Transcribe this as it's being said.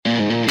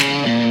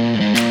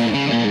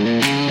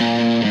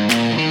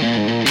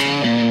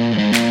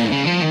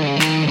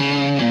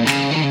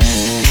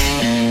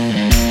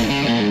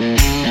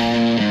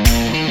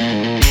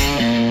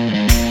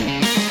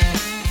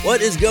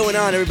What is going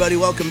on, everybody?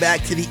 Welcome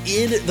back to the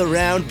In the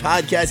Round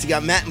podcast. You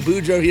got Matt and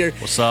Boudreaux here.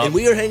 What's up? And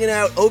we are hanging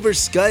out over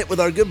Skype with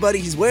our good buddy.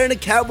 He's wearing a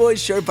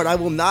Cowboys shirt, but I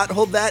will not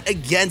hold that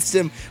against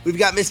him. We've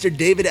got Mr.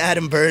 David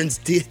Adam Brynes.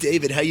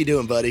 David, how you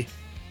doing, buddy?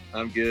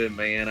 I'm good,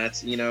 man.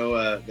 That's,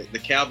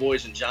 the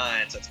Cowboys and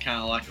Giants, that's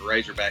kind of like a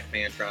Razorback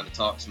fan trying to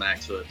talk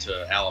smack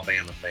to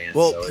Alabama fans.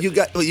 Well, so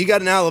you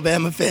got an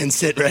Alabama fan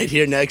sitting right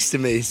here next to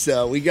me.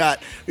 So we got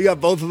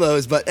both of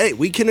those. But, hey,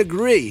 we can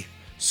agree.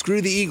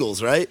 Screw the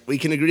Eagles, right? We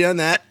can agree on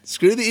that.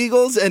 Screw the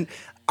Eagles, and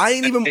I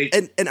ain't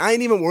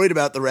even worried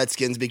about the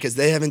Redskins because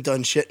they haven't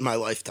done shit in my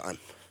lifetime.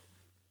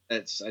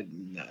 Is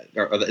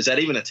that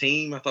even a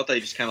team? I thought they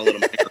just kind of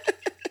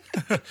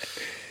let them.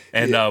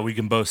 And we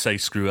can both say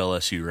screw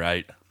LSU,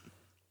 right?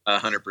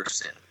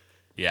 100%.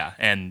 Yeah,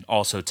 and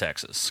also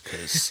Texas,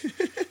 because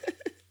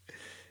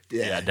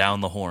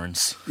down the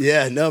horns.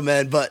 Yeah, no,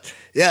 man, but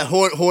yeah,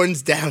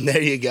 horns down. There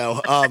you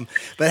go.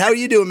 But how are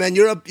you doing, man?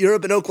 You're up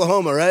in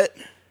Oklahoma, right?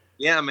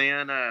 Yeah,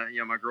 man.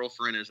 My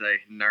girlfriend is a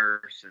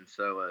nurse, and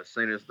so as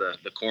soon as the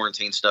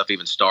quarantine stuff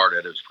even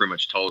started, it was pretty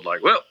much told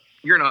like, well,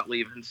 you're not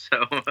leaving,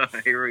 so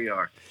here we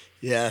are.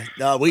 Yeah,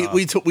 no, we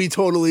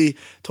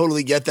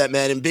totally get that,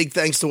 man, and big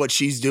thanks to what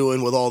she's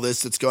doing with all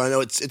this that's going on. I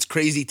know it's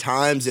crazy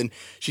times, and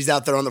she's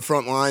out there on the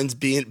front lines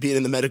being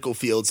in the medical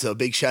field. So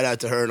big shout out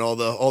to her and all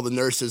the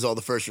nurses, all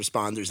the first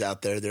responders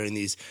out there during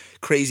these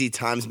crazy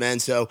times, man.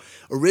 So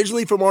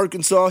originally from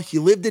Arkansas,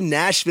 you lived in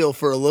Nashville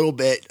for a little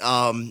bit.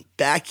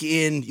 Back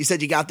in, you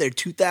said you got there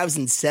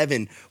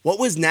 2007. What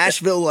was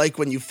Nashville like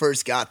when you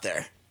first got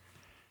there?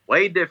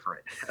 Way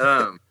different.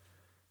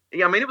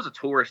 Yeah, I mean, it was a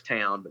tourist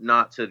town, but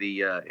not to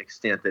the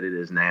extent that it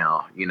is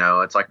now.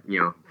 It's like,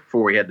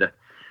 before we had to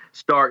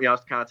start, I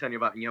was kind of telling you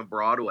about,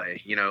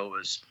 Broadway. It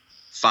was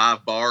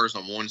 5 bars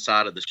on one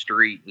side of the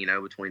street,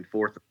 between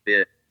 4th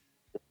and 5th,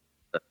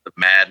 the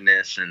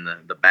madness and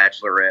the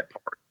bachelorette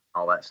party,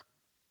 all that stuff.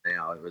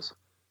 Now it was,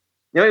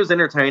 it was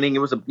entertaining. It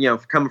was,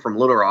 coming from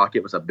Little Rock,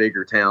 it was a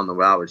bigger town than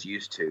what I was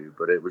used to,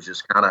 but it was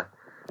just kind of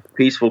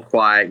peaceful,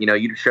 quiet.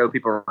 You'd show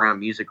people around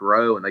Music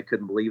Row, and they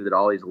couldn't believe that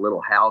all these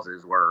little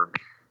houses were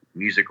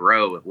Music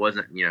Row. It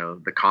wasn't,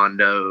 the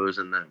condos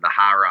and the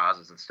high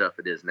rises and stuff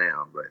it is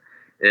now. But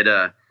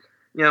it,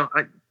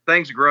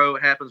 things grow.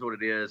 It happens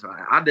what it is.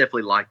 I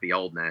definitely like the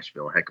old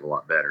Nashville a heck of a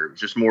lot better. It was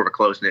just more of a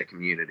close knit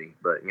community.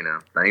 But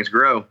things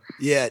grow.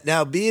 Yeah.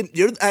 Now,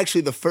 you're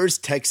actually the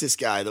first Texas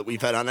guy that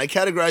we've had on. I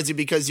categorize you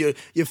because you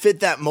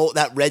fit that mold,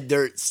 that red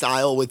dirt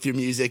style with your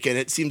music, and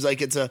it seems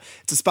like it's a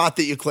spot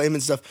that you claim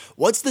and stuff.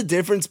 What's the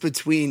difference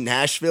between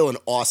Nashville and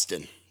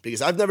Austin?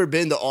 Because I've never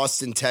been to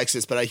Austin,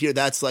 Texas, but I hear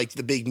that's like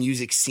the big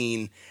music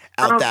scene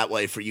out that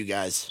way for you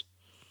guys.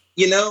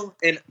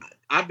 And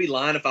I'd be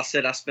lying if I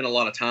said I spent a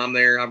lot of time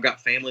there. I've got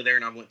family there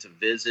and I went to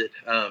visit.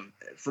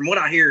 From what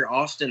I hear,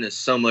 Austin is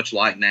so much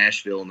like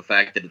Nashville in the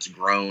fact that it's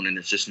grown and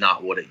it's just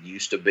not what it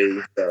used to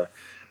be. So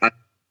I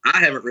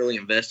haven't really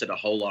invested a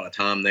whole lot of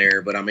time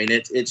there, but I mean,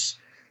 it's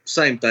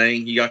same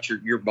thing. You got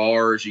your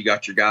bars, you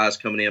got your guys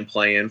coming in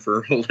playing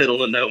for little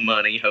to no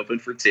money, hoping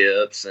for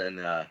tips,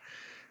 and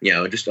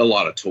just a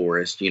lot of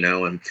tourists,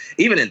 and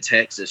even in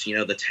Texas,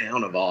 the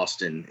town of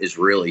Austin is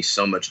really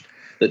so much.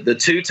 The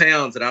two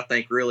towns that I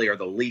think really are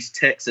the least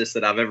Texas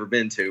that I've ever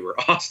been to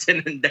are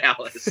Austin and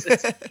Dallas.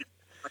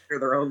 They're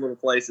their own little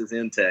places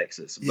in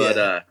Texas.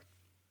 But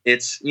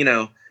it's,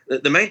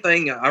 the main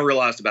thing I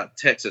realized about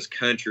Texas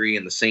country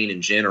and the scene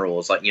in general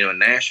is like, in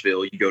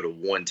Nashville, you go to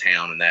one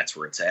town and that's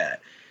where it's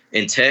at.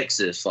 In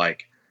Texas,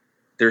 like,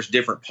 there's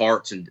different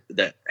parts and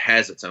that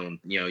has its own,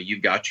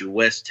 you've got your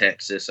West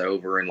Texas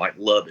over in like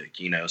Lubbock,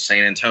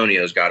 San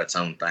Antonio's got its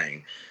own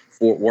thing.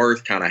 Fort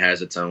Worth kind of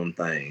has its own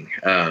thing.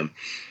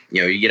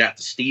 You get out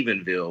to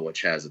Stephenville,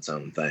 which has its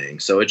own thing.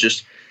 So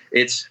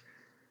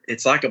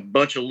it's like a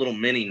bunch of little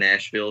mini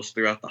Nashvilles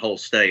throughout the whole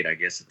state, I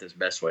guess is the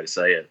best way to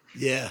say it.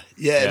 Yeah.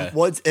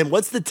 And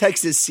what's the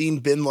Texas scene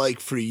been like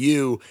for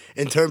you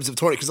in terms of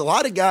touring? Because a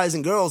lot of guys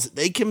and girls,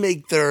 they can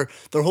make their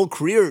whole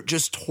career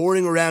just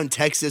touring around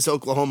Texas,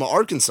 Oklahoma,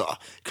 Arkansas.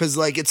 Because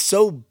like it's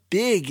so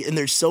big and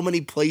there's so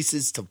many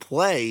places to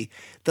play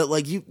that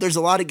like there's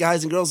a lot of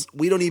guys and girls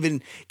we don't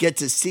even get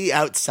to see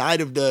outside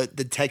of the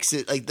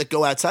Texas, like that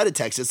go outside of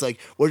Texas.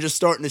 Like we're just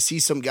starting to see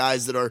some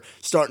guys that are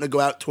starting to go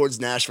out towards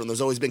Nashville. And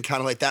there's always been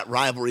kind of like that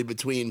rivalry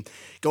between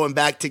going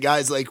back to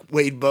guys like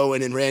Wade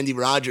Bowen and Randy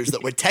Rogers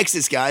that were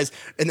Texas guys.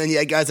 And then you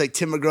had guys like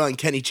Tim McGraw and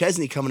Kenny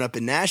Chesney coming up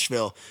in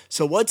Nashville.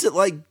 So what's it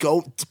like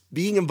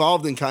being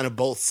involved in kind of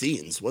both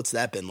scenes? What's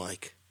that been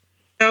like?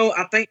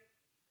 I think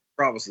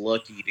I was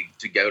lucky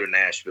to go to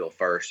Nashville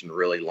first and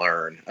really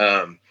learn.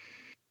 I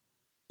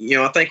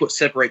think what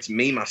separates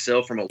me,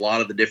 myself, from a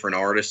lot of the different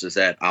artists is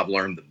that I've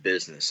learned the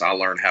business. I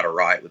learned how to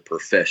write with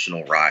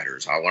professional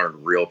writers. I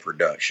learned real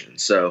production.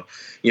 So,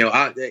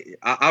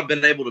 I've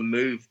been able to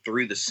move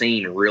through the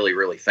scene really,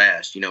 really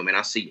fast.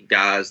 I see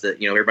guys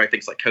that, everybody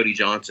thinks like Cody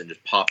Johnson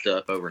just popped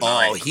up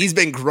overnight. Oh, he's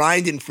been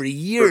grinding for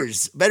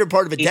years, better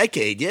part of a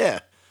decade,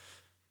 yeah.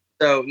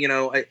 So,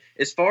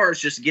 as far as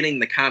just getting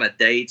the kind of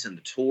dates and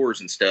the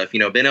tours and stuff,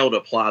 being able to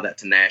apply that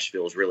to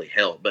Nashville has really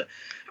helped. But,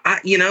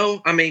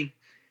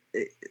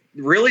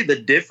 really the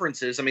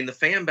differences, I mean, the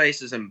fan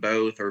bases in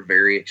both are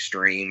very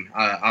extreme.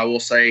 I will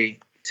say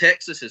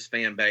Texas's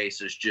fan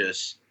base is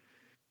just,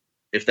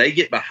 if they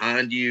get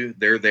behind you,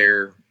 they're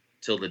there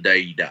till the day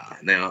you die.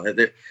 Now,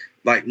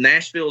 like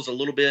Nashville's a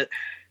little bit,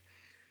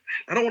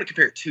 I don't want to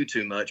compare it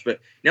too much, but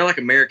like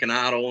American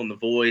Idol and The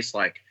Voice,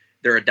 like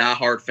they're a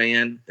diehard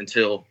fan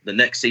until the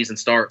next season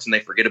starts and they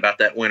forget about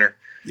that winner.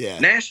 Yeah.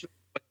 Nashville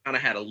kind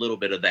of had a little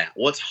bit of that.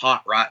 What's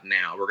hot right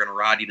now? We're going to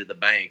ride you to the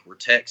bank. We're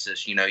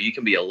Texas. You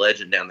can be a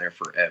legend down there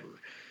forever.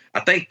 I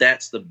think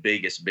that's the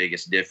biggest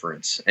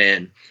difference.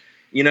 And,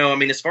 I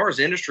mean, as far as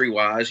industry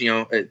wise,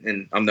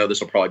 and I know this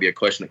will probably be a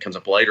question that comes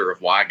up later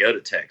of why I go to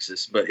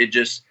Texas, but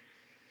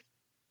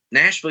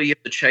Nashville, you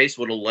have to chase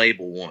what a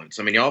label wants.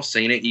 I mean, y'all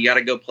seen it. You got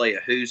to go play a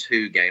who's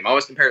who game. I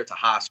always compare it to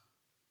high school.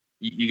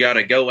 You got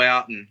to go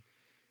out and,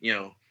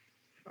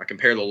 I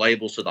compare the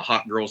labels to the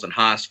hot girls in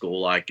high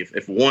school. Like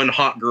if one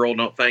hot girl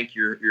don't think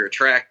you're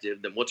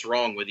attractive, then what's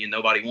wrong with you?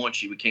 Nobody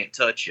wants you. We can't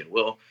touch you.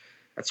 Well,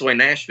 that's the way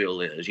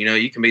Nashville is.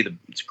 You can be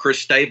it's Chris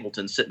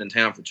Stapleton sitting in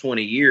town for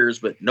 20 years,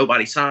 but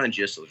nobody signs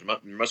you, so there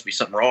must be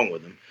something wrong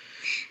with them.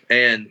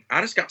 And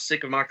I just got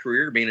sick of my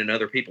career being in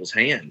other people's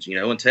hands.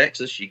 In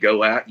Texas, you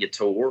go out, you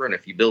tour, and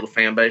if you build a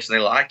fan base and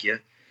they like you,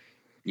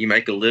 you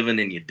make a living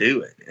and you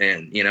do it.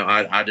 And,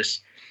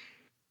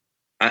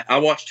 I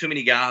watched too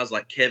many guys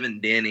like Kevin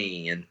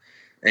Denny and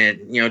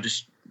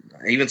just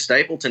even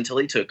Stapleton till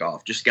he took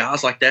off. Just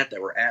guys like that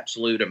were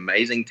absolute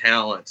amazing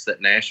talents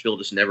that Nashville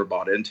just never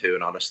bought into.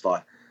 And I just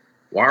thought,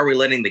 why are we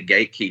letting the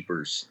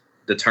gatekeepers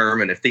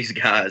determine if these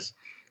guys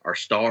are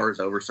stars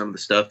over some of the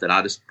stuff that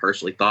I just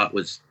personally thought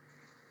was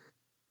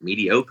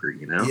mediocre,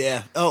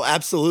 Yeah. Oh,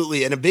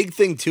 absolutely. And a big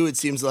thing too, it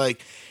seems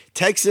like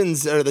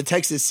Texans or the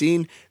Texas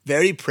scene,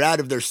 very proud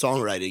of their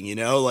songwriting,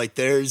 like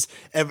there's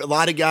a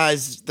lot of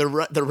guys, they're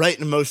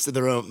writing most of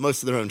their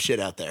own shit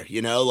out there,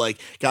 like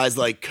guys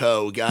like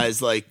guys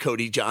like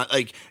Cody John,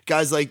 like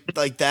guys like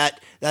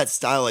that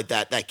style, like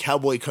that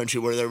cowboy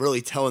country where they're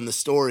really telling the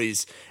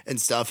stories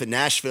and stuff. In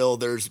Nashville,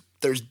 there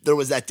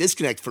was that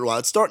disconnect for a while.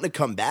 It's starting to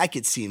come back,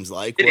 it seems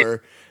like,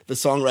 where the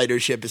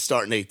songwritership is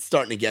starting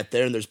to get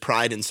there, and there's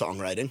pride in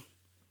songwriting.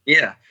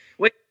 Yeah.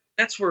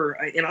 That's where,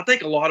 and I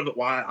think a lot of it,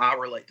 why I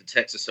relate to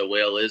Texas so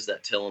well, is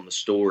that telling the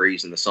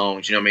stories and the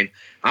songs. I mean,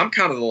 I'm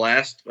kind of the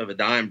last of a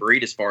dying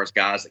breed as far as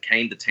guys that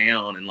came to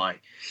town and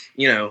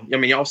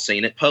y'all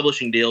seen it.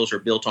 Publishing deals are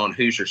built on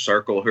who's your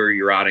circle, who are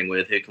you riding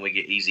with, who can we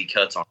get easy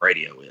cuts on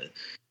radio with.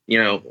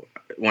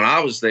 When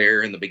I was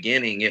there in the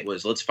beginning, it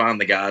was, let's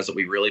find the guys that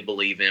we really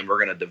believe in.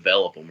 We're going to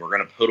develop them. We're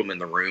going to put them in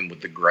the room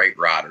with the great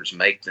riders,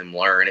 make them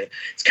learn it.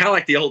 It's kind of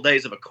like the old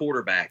days of a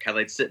quarterback, how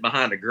they'd sit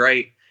behind a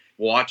great,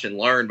 watch and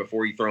learn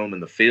before you throw them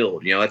in the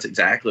field. That's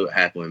exactly what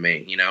happened with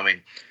me.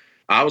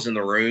 I was in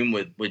the room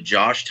with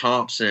Josh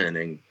Thompson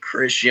and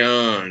Chris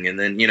Young, and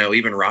then,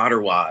 even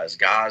rider wise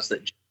guys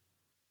that,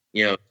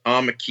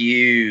 Tom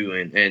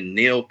McHugh and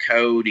Neil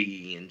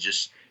Cody and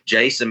just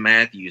Jason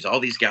Matthews, all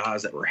these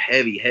guys that were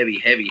heavy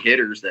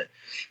hitters that,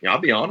 I'll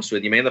be honest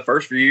with you, man, the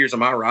first few years of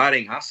my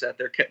riding, I sat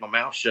there, kept my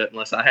mouth shut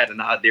unless I had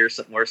an idea or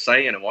something worth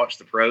saying, and watched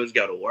the pros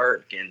go to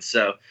work. And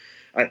so,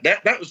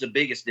 that was the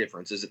biggest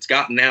difference, is it's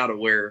gotten now to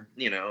where,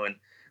 and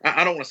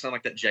I don't want to sound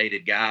like that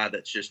jaded guy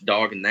that's just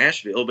dogging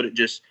Nashville, but it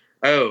just,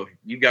 oh,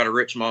 you got a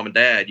rich mom and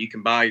dad, you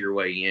can buy your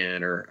way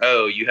in, or,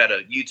 oh, you had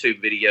a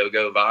YouTube video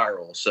go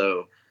viral,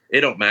 so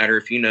it don't matter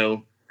if you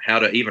know how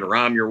to even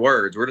rhyme your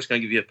words. We're just going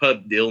to give you a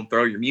pub deal and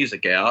throw your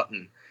music out.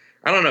 And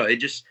I don't know,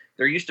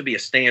 there used to be a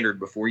standard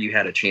before you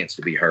had a chance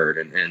to be heard,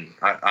 and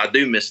I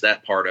do miss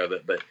that part of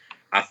it, but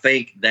I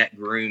think that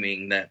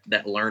grooming,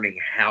 that learning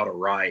how to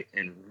write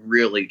and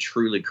really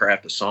truly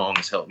craft a song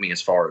has helped me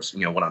as far as,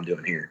 what I'm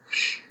doing here.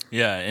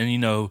 Yeah.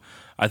 And,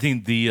 I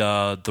think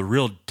the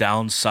real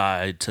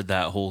downside to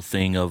that whole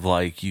thing of,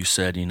 like you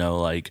said,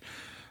 like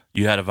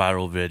you had a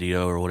viral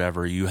video or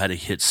whatever, you had a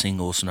hit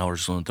single. So now we're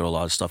just going to throw a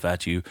lot of stuff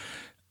at you.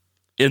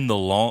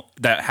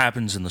 That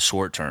happens in the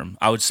short term.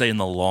 I would say in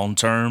the long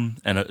term,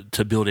 and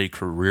to build a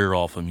career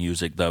off of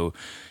music, though,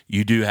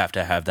 you do have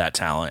to have that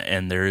talent.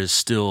 And there is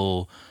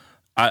still,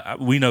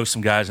 we know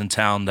some guys in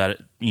town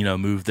that,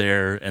 moved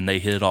there and they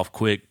hit it off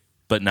quick,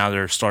 but now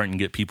they're starting to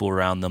get people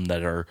around them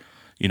that are,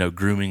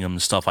 grooming them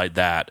and stuff like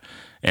that.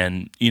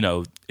 And,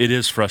 it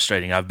is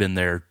frustrating. I've been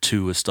there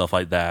too with stuff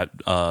like that.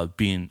 I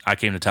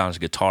came to town as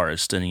a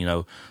guitarist,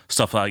 and,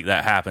 stuff like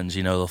that happens.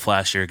 The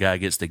flashier guy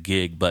gets the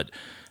gig, but,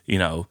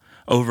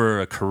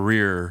 over a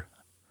career,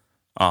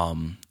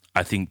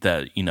 I think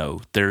that,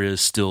 there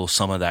is still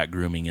some of that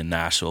grooming in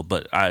Nashville,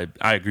 but I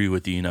agree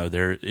with you,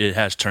 it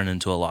has turned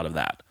into a lot of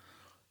that.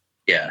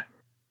 Yeah.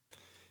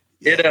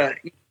 And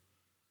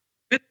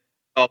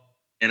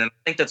I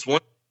think that's one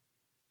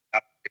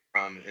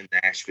from in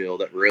Nashville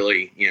that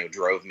really,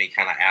 drove me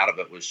kind of out of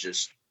it was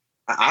just,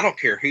 I don't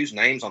care whose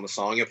name's on the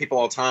song. People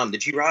all the time,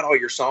 did you write all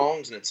your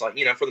songs? And it's like,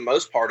 for the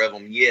most part of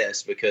them,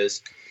 yes,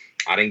 because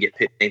I didn't get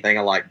picked anything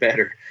I like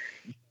better.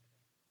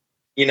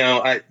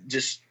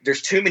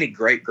 There's too many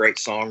great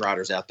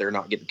songwriters out there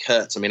not getting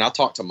cuts. I mean, I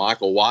talked to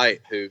Michael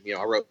White, who,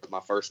 I wrote my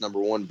first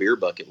 #1 beer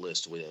bucket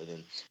list with,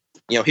 and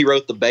he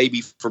wrote The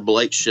Baby for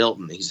Blake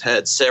Shelton. He's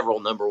had several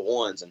number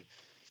ones. And,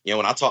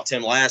 when I talked to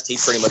him last, he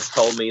pretty much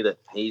told me that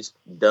he's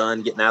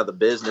done getting out of the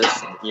business,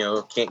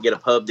 can't get a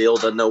pub deal,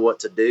 doesn't know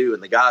what to do.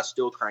 And the guy's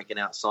still cranking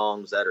out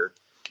songs that are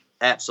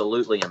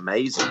absolutely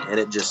amazing. And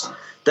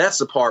that's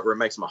the part where it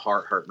makes my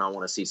heart hurt and I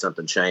want to see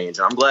something change.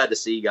 And I'm glad to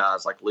see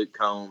guys like Luke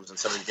Combs and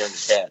some of these younger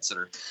cats that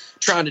are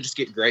trying to just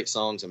get great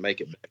songs and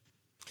make it better.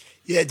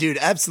 Yeah, dude,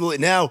 absolutely.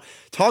 Now,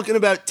 talking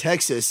about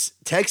Texas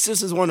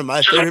is one of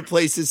my favorite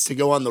places to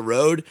go on the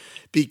road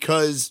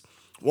because,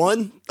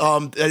 one,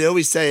 I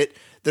always say it,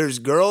 there's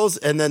girls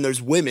and then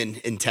there's women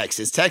in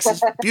Texas.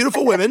 Texas,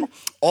 beautiful women.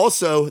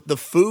 Also, the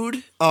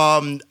food.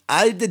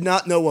 I did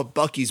not know what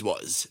Buc-ee's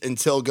was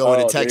until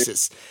going to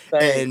Texas.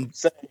 Same.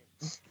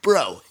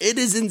 Bro, it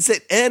is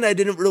insane. And I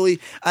didn't really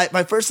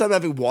my first time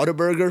having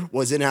Whataburger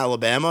was in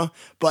Alabama,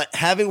 but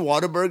having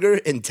Whataburger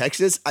in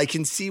Texas, I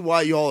can see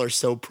why y'all are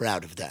so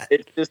proud of that.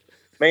 It's just,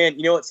 man,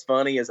 what's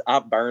funny is I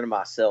burned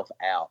myself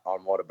out on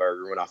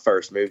Whataburger when I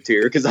first moved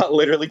here because I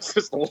literally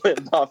just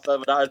lived off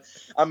of it.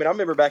 I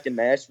remember back in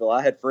Nashville,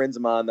 I had friends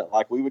of mine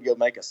that we would go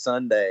make a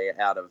Sunday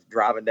out of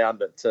driving down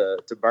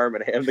to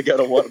Birmingham to go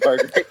to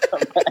Whataburger and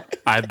come back.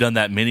 I've done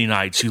that many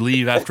nights. You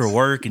leave after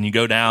work and you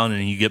go down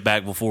and you get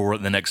back before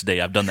work the next day.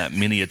 I've done that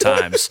many a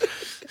times.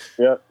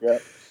 Yep.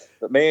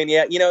 But man,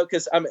 yeah,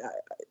 because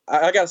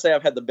I got to say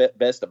I've had the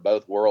best of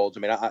both worlds.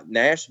 I mean,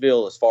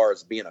 Nashville, as far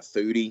as being a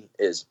foodie,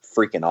 is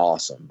freaking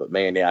awesome. But,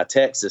 man, yeah,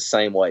 Texas,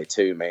 same way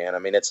too, man. I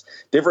mean, it's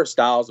different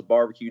styles of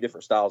barbecue,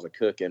 different styles of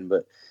cooking.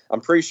 But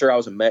I'm pretty sure I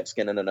was a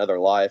Mexican in another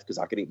life because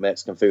I could eat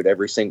Mexican food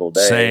every single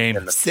day.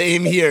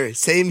 Same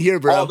here,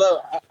 bro.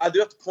 Although I do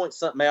have to point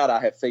something out I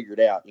have figured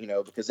out,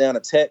 because down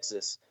in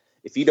Texas,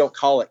 if you don't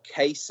call it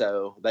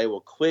queso, they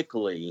will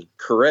quickly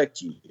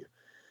correct you.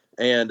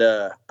 And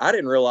I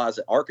didn't realize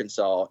that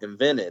Arkansas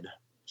invented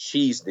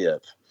cheese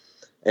dip,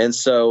 and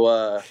so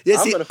I'm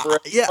going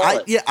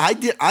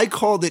to I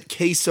called it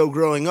queso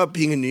growing up,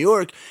 being in New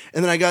York,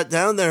 and then I got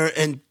down there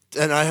and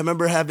I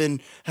remember having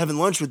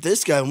lunch with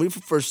this guy when we were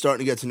first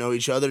starting to get to know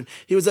each other. And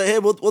he was like, "Hey,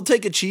 we'll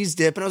take a cheese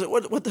dip," and I was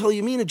like, "What the hell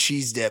you mean a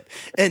cheese dip?"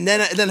 And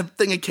then a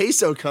thing of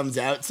queso comes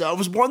out, so I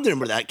was wondering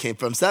where that came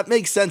from. So that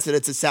makes sense that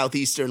it's a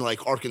southeastern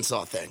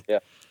Arkansas thing. Yeah.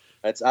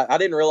 I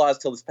didn't realize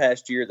till this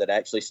past year that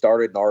actually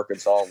started in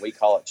Arkansas, and we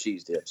call it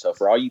cheese dip. So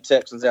for all you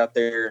Texans out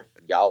there,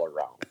 y'all are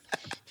wrong.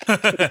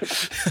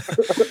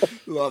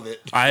 Love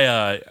it.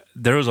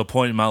 There was a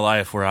point in my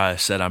life where I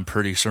said I'm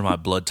pretty sure my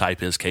blood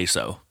type is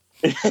queso.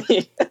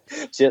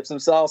 Chips and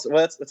salsa.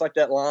 Well, it's like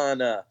that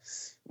line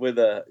with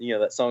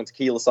that song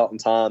Tequila, Salt, and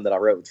Time that I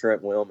wrote with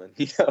Trent Willman.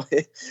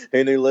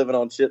 Who knew living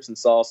on chips and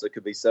salsa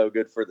could be so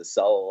good for the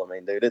soul? I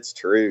mean, dude, it's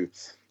true.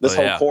 This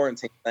whole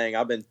quarantine thing,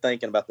 I've been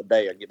thinking about the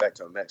day I get back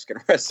to a Mexican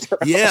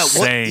restaurant. Yeah,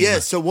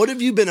 so what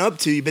have you been up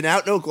to? You've been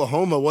out in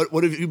Oklahoma.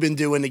 What have you been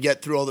doing to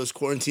get through all this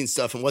quarantine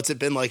stuff, and what's it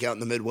been like out in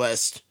the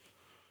Midwest?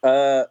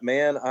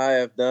 Man, I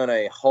have done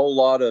a whole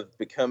lot of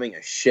becoming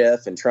a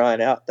chef and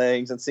trying out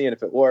things and seeing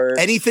if it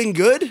works. Anything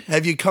good?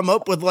 Have you come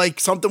up with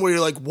something where you're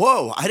like,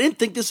 whoa, I didn't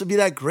think this would be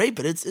that great,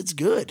 but it's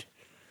good?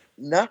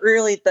 Not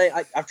really.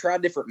 I've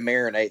tried different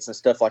marinades and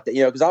stuff like that,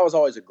 because I was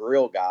always a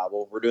grill guy.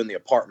 Well, we're doing the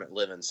apartment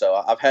living, so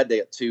I've had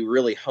to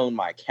really hone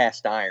my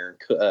cast iron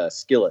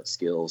skillet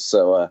skills.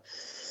 So,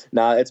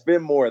 it's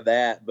been more of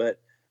that, but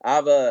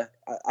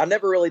I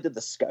never really did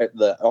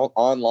the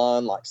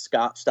online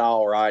Scott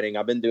style writing.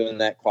 I've been doing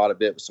that quite a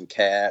bit with some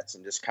cats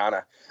and just kind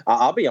of.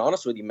 I'll be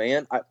honest with you,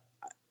 man.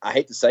 I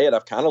hate to say it.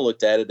 I've kind of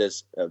looked at it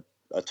as a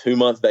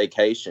 2-month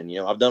vacation.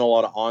 I've done a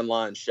lot of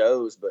online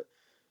shows, but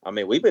I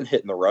mean, we've been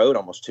hitting the road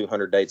almost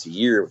 200 dates a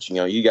year, which,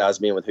 you guys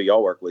being with who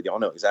y'all work with, y'all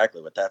know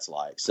exactly what that's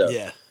like. So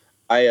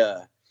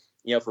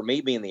yeah, for me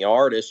being the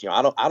artist,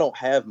 I don't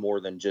have more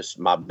than just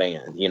my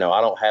band.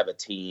 I don't have a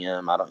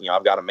team.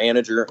 I've got a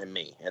manager and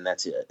me, and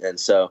that's it. And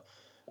so,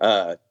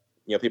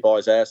 people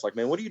always ask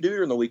man, what do you do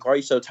during the week? Why are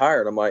you so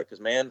tired? I'm like, 'cause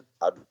man,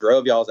 I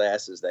drove y'all's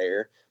asses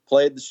there,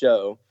 played the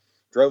show,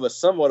 drove us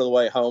somewhat of the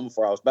way home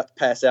before I was about to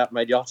pass out,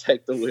 made y'all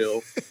take the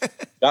wheel.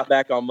 Got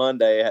back on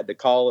Monday, had to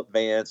call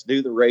advance,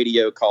 do the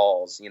radio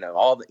calls,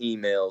 all the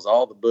emails,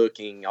 all the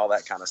booking, all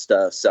that kind of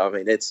stuff. So, I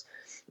mean,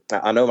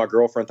 I know my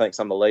girlfriend thinks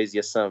I'm the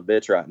laziest son of a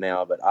bitch right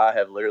now, but I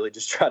have literally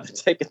just tried to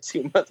take a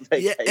 2-month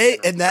vacation.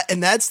 Yeah,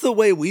 and that's the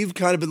way we've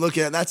kind of been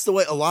looking at it. That's the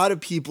way a lot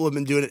of people have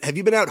been doing it. Have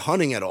you been out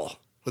hunting at all,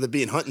 with it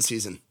being hunting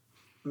season?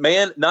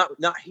 Man, not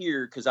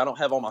here, because I don't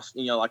have all my,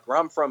 where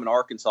I'm from in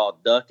Arkansas,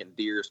 duck and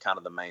deer is kind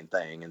of the main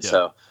thing. And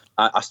so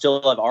I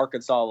still have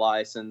Arkansas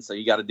license, so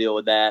you got to deal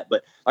with that.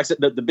 But like I said,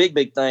 the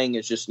big thing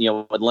is just,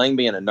 with Lang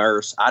being a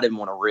nurse, I didn't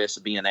want to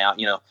risk being out,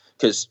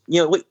 because,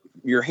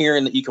 you're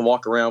hearing that you can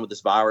walk around with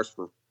this virus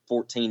for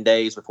 14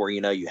 days before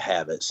you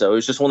have it. So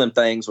it's just one of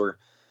them things where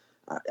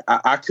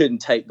I couldn't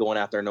take going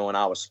out there knowing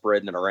I was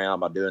spreading it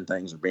around by doing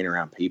things or being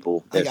around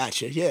people. I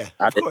got you. Yeah,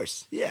 of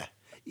course. Yeah.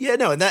 Yeah,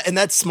 no, and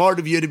that's smart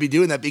of you to be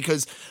doing that,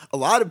 because a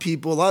lot of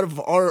people, a lot of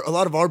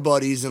our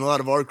buddies and a lot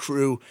of our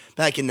crew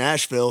back in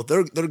Nashville,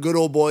 they're good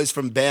old boys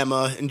from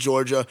Bama and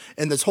Georgia,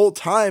 and this whole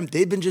time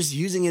they've been just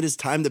using it as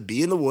time to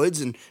be in the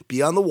woods and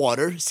be on the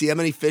water, see how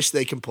many fish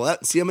they can pull out,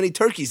 and see how many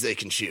turkeys they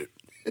can shoot.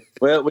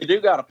 Well, we do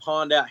got a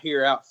pond out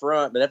here out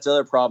front, but that's the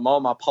other problem. All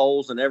my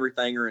poles and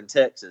everything are in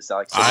Texas.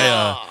 Like, so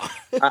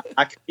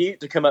I commute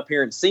to come up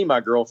here and see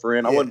my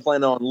girlfriend. I wasn't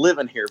planning on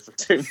living here for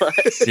 2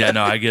 months. Yeah,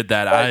 no, I get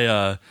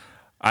that.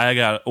 I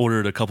got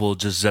ordered a couple of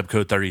just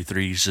Zebco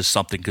 33s, just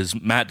something, because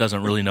Matt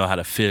doesn't really know how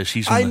to fish.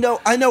 I know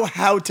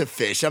how to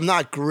fish. I'm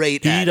not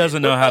great at it. He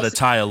doesn't know how to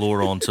tie a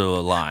lure onto a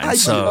line.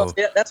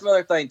 Yeah, that's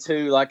another thing,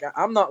 too. Like,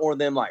 I'm not one of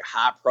them, like,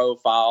 high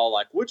profile,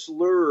 like, which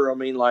lure? I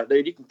mean, like,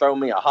 dude, you can throw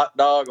me a hot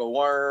dog, a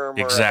worm,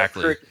 or a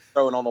cricket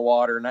throwing on the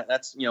water, and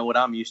that's, what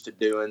I'm used to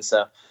doing.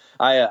 So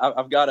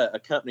I've got a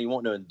company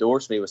wanting to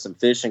endorse me with some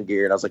fishing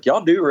gear, and I was like,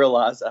 y'all do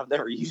realize I've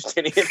never used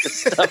any of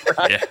this stuff,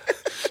 right? Yeah.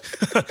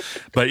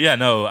 But yeah,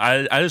 no,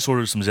 I just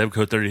ordered some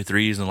Zebco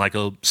 33s and like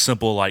a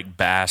simple like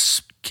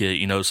bass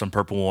kit, some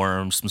purple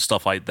worms, some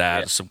stuff like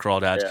that, some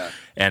crawdads. Yeah.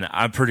 And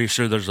I'm pretty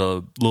sure there's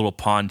a little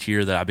pond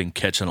here that I've been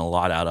catching a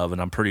lot out of,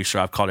 and I'm pretty sure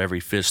I've caught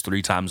every fish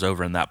 3 times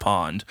over in that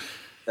pond.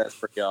 That's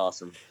pretty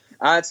awesome.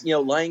 It's,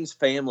 Lang's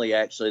family,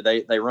 actually,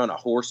 they run a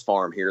horse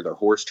farm here. They're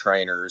horse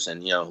trainers,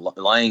 and,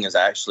 Lang is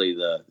actually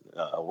the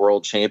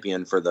world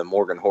champion for the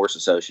Morgan Horse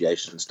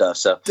Association and stuff.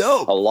 So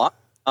dope. A lot of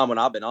time when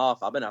I've been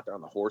off, I've been out there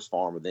on the horse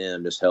farm with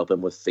them, just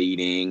helping with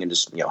feeding and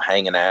just,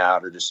 hanging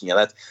out, or just,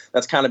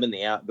 that's kind of in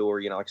the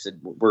outdoor. Like I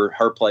said,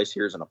 her place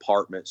here is an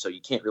apartment, so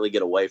you can't really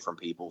get away from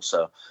people.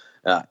 So,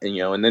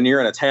 and then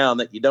you're in a town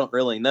that you don't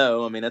really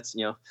know. I mean, that's,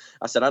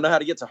 I said, I know how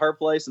to get to her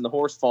place and the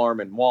horse farm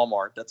and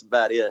Walmart. That's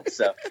about it.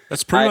 So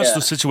that's pretty much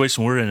the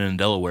situation we're in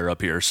Delaware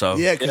up here. So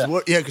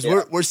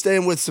we're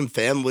staying with some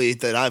family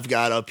that I've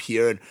got up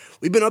here, and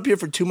we've been up here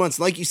for 2 months.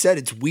 Like you said,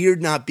 it's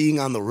weird not being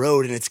on the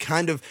road, and it's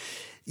kind of,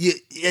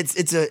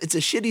 it's a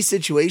shitty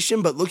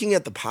situation, but looking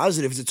at the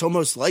positives, it's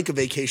almost like a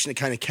vacation to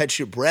kind of catch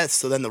your breath.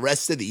 So then the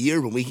rest of the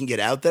year when we can get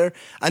out there,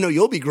 I know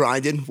you'll be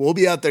grinding. We'll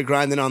be out there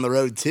grinding on the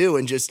road too,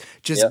 and just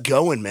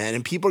going, man.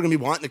 And people are going to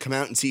be wanting to come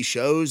out and see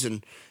shows,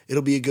 and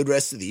it'll be a good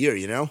rest of the year,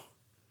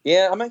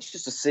 Yeah, I'm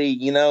anxious to see,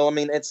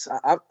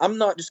 I'm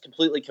not just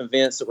completely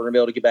convinced that we're going to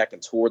be able to get back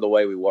and tour the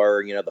way we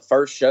were. The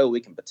first show we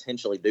can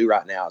potentially do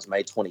right now is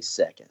May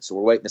 22nd. So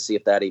we're waiting to see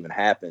if that even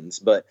happens.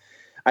 But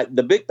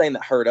the big thing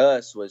that hurt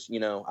us was,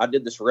 I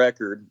did this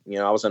record.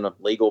 I was in a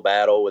legal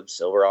battle with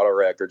Silverado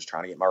Records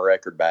trying to get my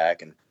record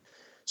back and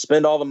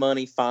spend all the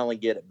money, finally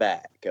get it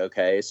back.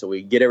 Okay, so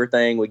we get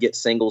everything, we get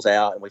singles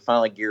out, and we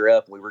finally gear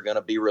up. We were going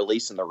to be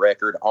releasing the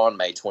record on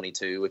May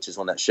 22, which is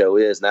when that show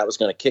is, and that was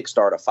going to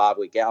kickstart a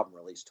 5-week album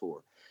release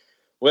tour.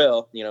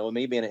 Well, with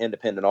me being an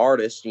independent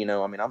artist,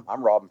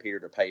 I'm robbing Peter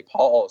to pay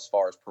Paul as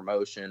far as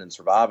promotion and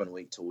surviving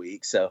week to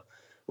week. So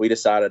we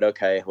decided,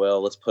 okay,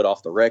 well, let's put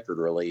off the record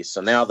release.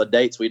 So now the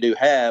dates we do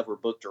have, we're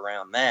booked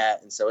around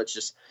that. And so it's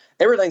just,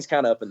 everything's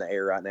kind of up in the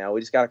air right now. We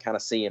just got to kind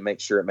of see and make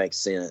sure it makes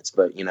sense.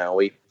 But,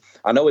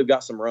 I know we've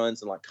got some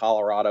runs in like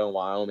Colorado and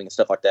Wyoming and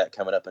stuff like that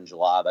coming up in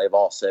July. They've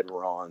all said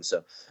we're on.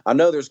 So I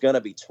know there's going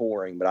to be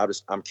touring, but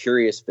I'm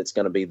curious if it's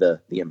going to be the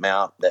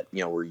amount that,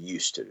 we're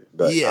used to.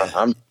 But yeah.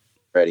 I'm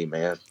ready,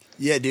 man.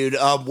 Yeah, dude.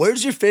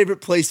 Where's your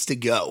favorite place to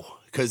go?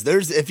 Because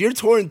if you're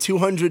touring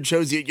 200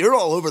 shows, you're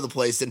all over the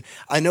place. And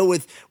I know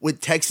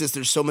with Texas,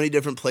 there's so many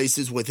different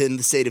places within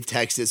the state of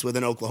Texas,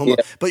 within Oklahoma.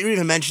 Yeah. But you're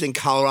even mentioning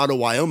Colorado,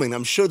 Wyoming.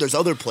 I'm sure there's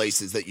other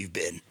places that you've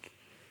been.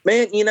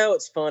 Man,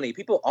 it's funny.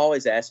 People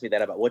always ask me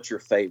that about what's your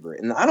favorite.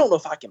 And I don't know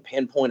if I can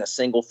pinpoint a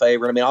single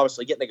favorite. I mean,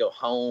 obviously getting to go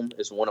home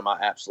is one of my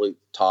absolute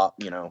top,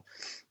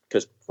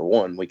 because for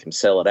one, we can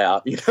sell it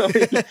out,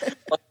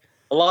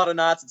 A lot of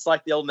nights, it's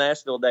like the old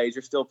Nashville days.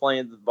 You're still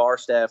playing the bar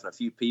staff and a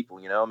few people,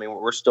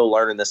 we're still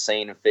learning the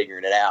scene and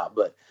figuring it out.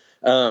 But,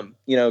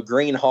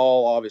 Green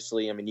Hall,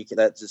 obviously,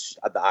 that's just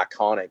the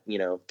iconic,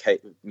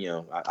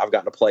 I've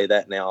gotten to play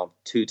that now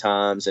 2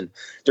 times. And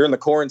during the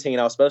quarantine,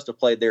 I was supposed to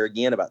play there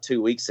again about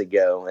 2 weeks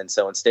ago. And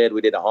so instead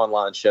we did an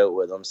online show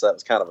with them. So that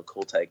was kind of a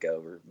cool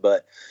takeover.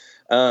 But,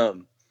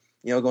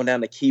 going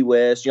down to Key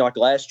West, like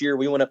last year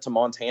we went up to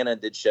Montana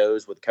and did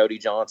shows with Cody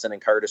Johnson and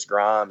Curtis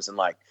Grimes. And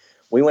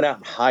we went out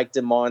and hiked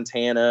in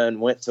Montana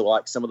and went to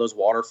like some of those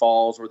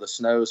waterfalls where the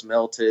snow's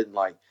melted. And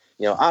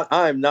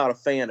I'm not a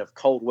fan of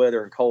cold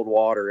weather and cold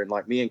water. And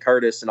like me and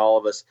Curtis and all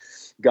of us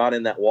got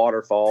in that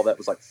waterfall that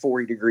was like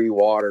 40-degree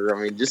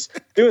water. Just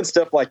doing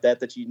stuff like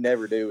that you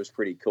never do is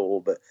pretty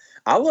cool. But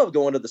I love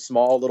going to the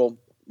small little,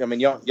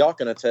 y'all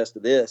can attest to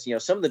this,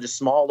 some of the just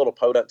small little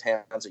podunk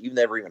towns that you've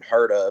never even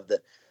heard of that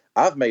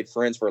I've made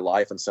friends for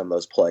life in some of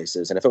those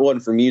places. And if it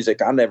wasn't for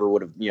music, I never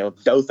would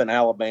have, Dothan,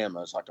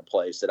 Alabama is like a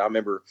place that I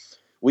remember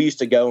we used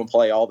to go and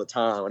play all the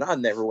time, and I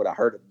never would have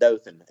heard of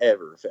Dothan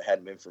ever if it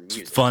hadn't been for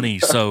music. Funny.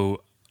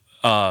 So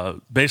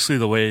basically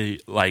the way,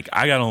 I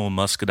got on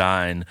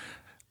Muscadine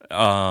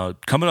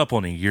coming up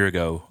on a year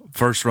ago.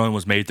 First run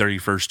was May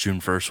 31st,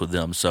 June 1st with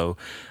them. So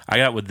I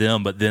got with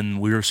them, but then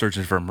we were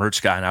searching for a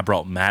merch guy, and I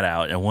brought Matt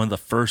out. And one of the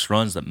first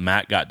runs that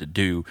Matt got to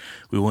do,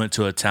 we went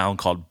to a town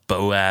called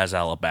Boaz,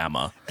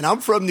 Alabama. And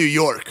I'm from New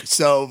York.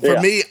 So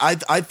for me,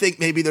 I think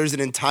maybe there's an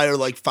entire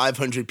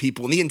 500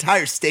 people in the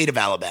entire state of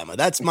Alabama.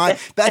 That's my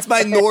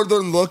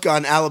northern look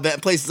on Alabama,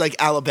 places like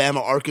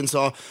Alabama,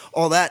 Arkansas,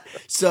 all that.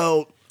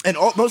 So... And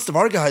most of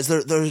our guys,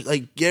 they're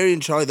like Gary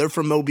and Charlie, they're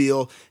from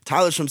Mobile.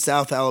 Tyler's from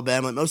South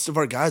Alabama. Most of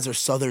our guys are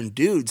Southern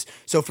dudes.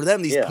 So for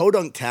them, these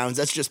podunk towns,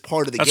 that's just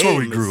part of the game. That's where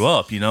we grew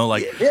up,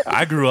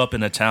 I grew up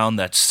in a town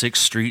that's 6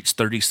 streets,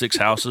 36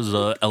 houses,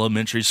 a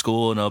elementary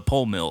school, and a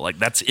pole mill.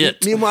 That's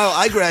it. Meanwhile,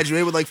 I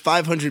graduated with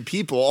 500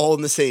 people all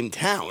in the same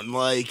town.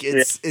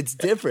 It's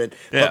different.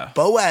 Yeah. But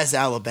Boaz,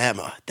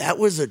 Alabama, that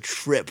was a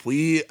trip.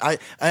 I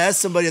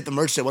asked somebody at the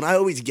merch stand, when I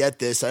always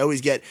get,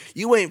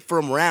 you ain't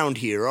from around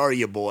here, are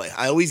you, boy?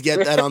 I always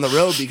get that on the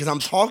road because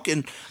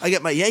I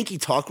get my Yankee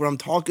talk where I'm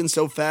talking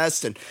so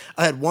fast. And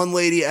I had one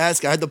lady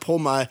ask, I had to pull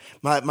my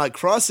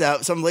cross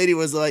out. Some lady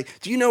was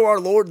like, do you know our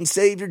Lord and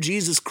Savior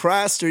Jesus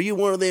Christ? Or are you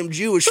one of them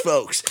Jewish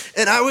folks?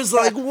 And I was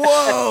like,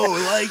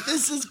 whoa,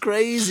 this is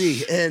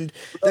crazy. And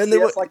then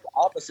it's the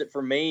opposite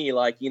for me.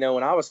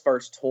 When I was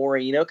first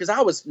touring, because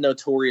I was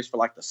notorious for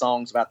the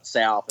songs about the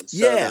South and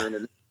Southern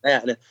and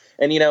that.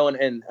 And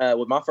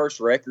with my first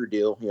record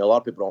deal, a lot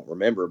of people don't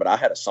remember, but I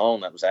had a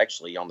song that was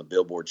actually on the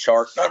Billboard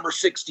chart, number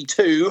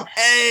 62.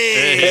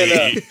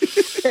 Hey!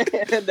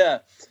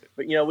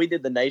 But we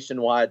did the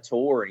nationwide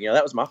tour, and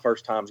that was my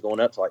first times going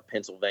up to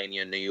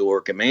Pennsylvania and New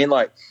York. And man,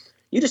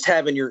 you just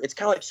have it's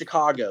kind of like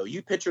Chicago.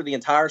 You picture the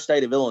entire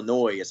state of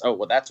Illinois as, oh,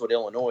 well, that's what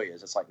Illinois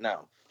is. It's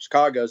no,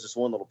 Chicago's just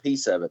one little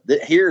piece of it.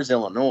 Here's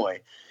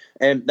Illinois.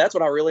 And that's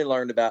what I really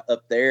learned about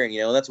up there. And,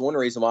 that's one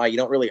reason why you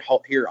don't really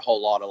hear a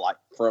whole lot of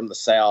from the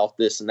South,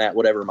 this and that,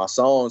 whatever my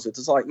songs. It's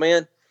just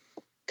man,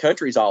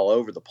 country's all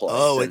over the place.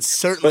 Oh, it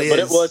certainly is. But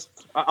it was,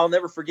 I'll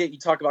never forget, you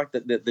talk about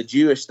the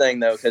Jewish thing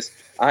though, because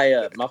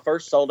my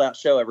first sold out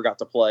show I ever got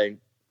to play,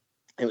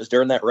 it was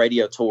during that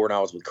radio tour, and I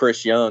was with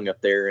Chris Young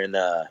up there in,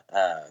 what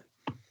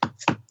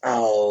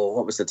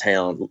was the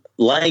town?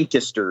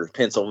 Lancaster,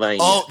 Pennsylvania.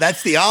 Oh,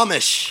 that's the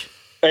Amish.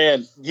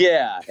 And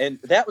and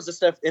that was the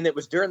stuff, and it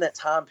was during that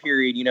time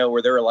period,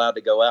 where they're allowed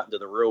to go out into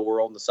the real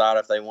world and decide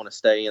if they want to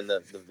stay in the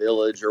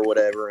village or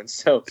whatever. And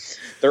so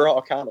they're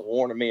all kind of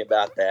warning me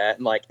about that.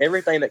 And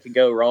everything that could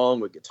go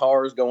wrong with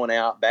guitars going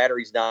out,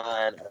 batteries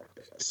dying,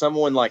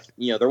 someone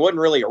there wasn't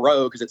really a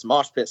row because it's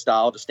mosh pit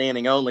style, just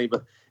standing only.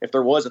 But if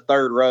there was a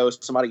third row,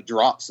 somebody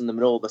drops in the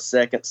middle of the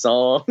second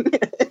song.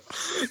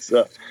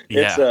 So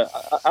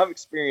I've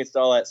experienced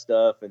all that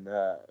stuff, and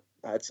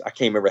I can't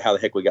remember how the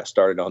heck we got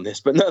started on this,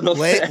 but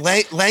nonetheless.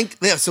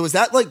 So was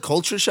that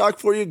culture shock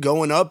for you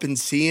going up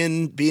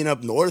and being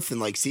up north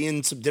and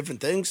seeing some different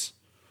things?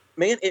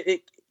 Man,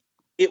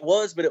 it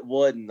was, but it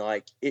wasn't.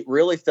 It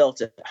really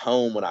felt at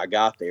home when I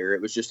got there.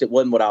 It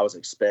wasn't what I was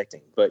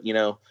expecting. But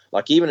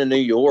even in New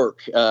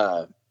York,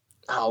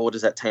 what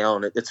is that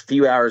town? It's a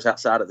few hours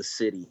outside of the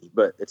city,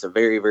 but it's a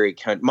very, very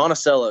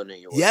Monticello, New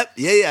York. Yep.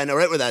 Yeah. I know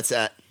right where that's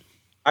at.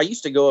 I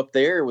used to go up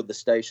there with the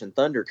station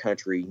Thunder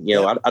Country.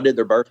 I did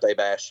their birthday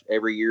bash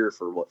every year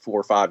for 4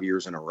 or 5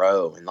 years in a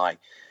row. And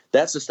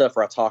that's the stuff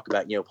where I talk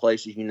about,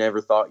 places you never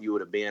thought you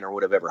would have been or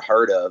would have ever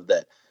heard of,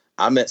 that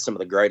I met some of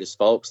the greatest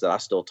folks that I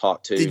still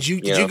talk to. Did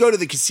you go to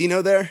the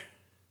casino there?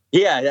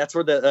 Yeah, that's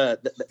where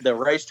the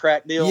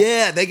racetrack deal.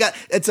 Yeah,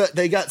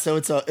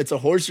 it's a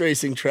horse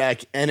racing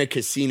track and a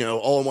casino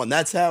all in one.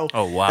 That's how.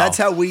 Oh wow! That's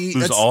how we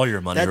lose all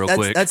your money real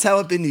quick. That's how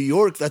up in New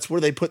York. That's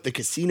where they put the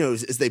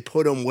casinos. Is they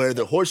put them where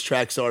the horse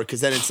tracks are, because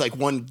then it's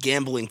one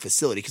gambling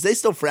facility. Because they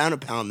still frown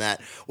upon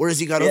that.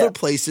 Whereas you got other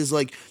places,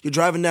 you're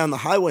driving down the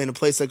highway in a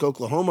place like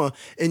Oklahoma,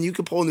 and you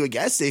could pull into a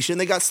gas station.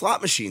 They got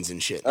slot machines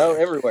and shit. Oh,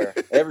 everywhere.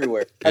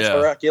 That's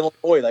where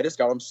Illinois. They just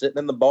got them sitting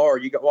in the bar.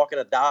 You got walk in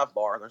a dive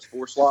bar, and there's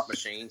 4 slot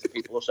machines.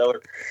 People will show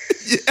her.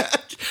 Yeah.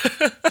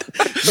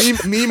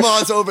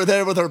 Meemaw's over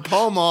there with her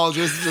Pall Mall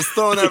just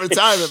throwing that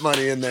retirement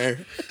money in there.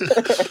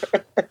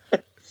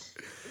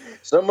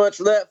 So much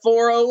for that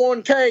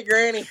 401k,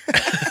 Granny.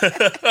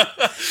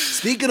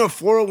 Speaking of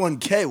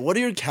 401k, what are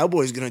your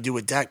Cowboys going to do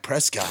with Dak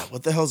Prescott?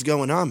 What the hell's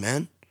going on,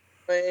 man?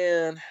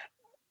 Man.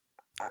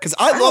 Because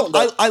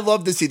I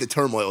love to see the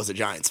turmoil as a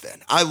Giants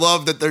fan. I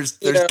love that there's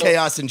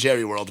chaos in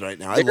Jerry World right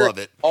now. I love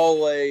it.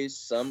 Always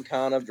some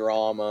kind of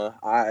drama.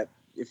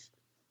 If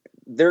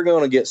they're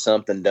going to get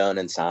something done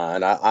and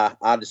signed,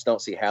 I just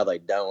don't see how they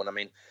don't. I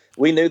mean,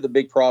 we knew the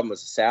big problem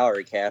was the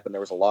salary cap, and there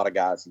was a lot of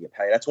guys to get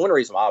paid. That's one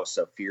reason why I was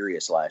so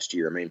furious last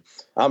year. I mean,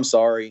 I'm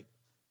sorry,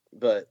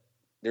 but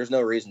there's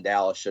no reason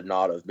Dallas should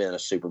not have been a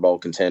Super Bowl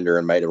contender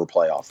and made a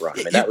playoff run.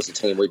 I mean, that was the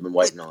team we've been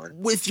waiting on.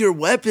 With your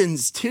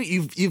weapons, too,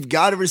 you've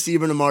got a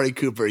receiver in Amari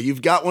Cooper.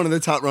 You've got one of the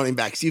top running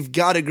backs. You've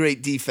got a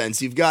great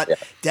defense. You've got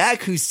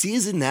Dak, who's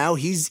seasoned now.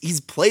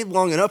 He's played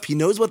long enough. He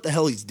knows what the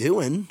hell he's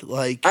doing.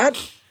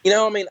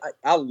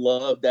 I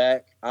love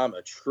Dak. I'm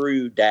a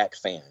true Dak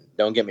fan.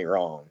 Don't get me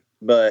wrong.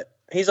 But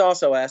he's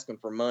also asking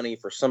for money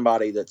for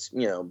somebody that's,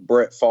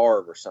 Brett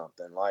Favre or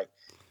something.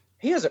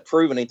 he hasn't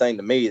proven anything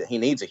to me that he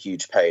needs a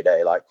huge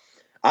payday. Like,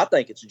 I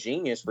think it's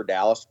genius for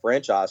Dallas to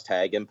franchise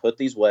tag him, put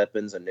these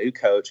weapons, a new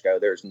coach, go,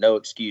 there's no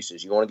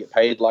excuses. You want to get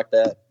paid like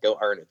that, go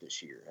earn it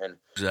this year. And,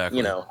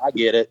 Exactly. I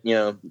get it.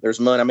 There's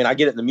money. I mean, I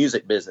get it in the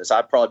music business.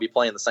 I'd probably be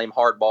playing the same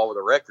hardball with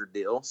a record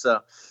deal.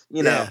 So,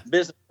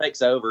 business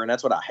takes over, and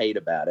that's what I hate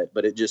about it.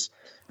 But it just,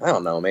 I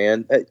don't know,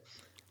 man.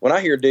 When I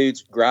hear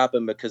dudes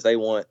griping because they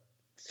want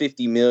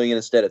 $50 million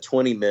instead of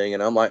 $20 million,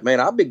 I'm like,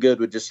 man, I'd be good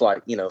with just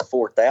like,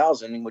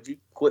 $4,000. Would you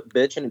quit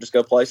bitching and just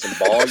go play some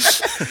ball?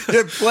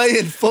 They're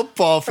playing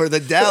football for the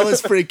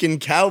Dallas freaking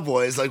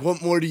Cowboys. Like,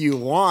 what more do you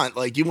want?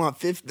 Like, you want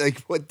 50? Like,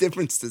 what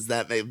difference does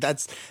that make?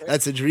 That's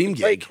a dream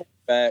gig.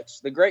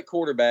 The great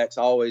quarterbacks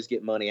always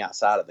get money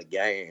outside of the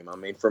game. I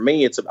mean, for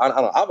me, I don't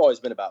know. I've always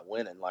been about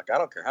winning. Like, I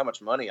don't care how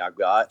much money I've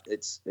got.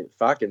 If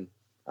I can.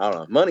 I don't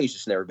know. Money's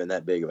just never been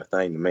that big of a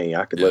thing to me.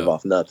 I could live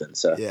off nothing.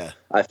 So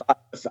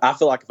I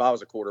feel like if I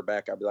was a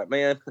quarterback, I'd be like,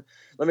 man,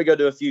 let me go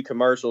do a few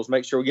commercials.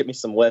 Make sure we get me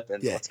some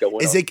weapons. Yeah. Let's go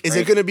win. Is it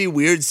going to be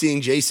weird seeing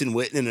Jason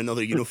Witten in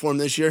another uniform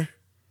this year?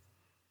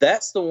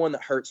 That's the one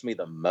that hurts me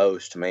the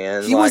most,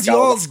 man. He was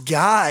y'all's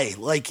guy.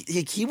 Like,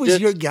 he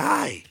was your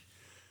guy.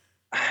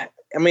 I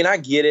mean, I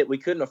get it. We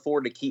couldn't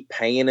afford to keep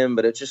paying him,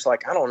 but it's just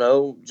like, I don't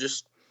know,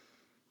 just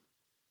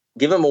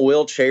give him a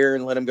wheelchair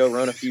and let him go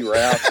run a few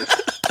routes.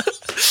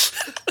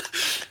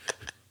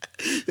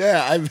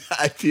 Yeah,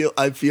 I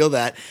feel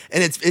that,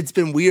 and it's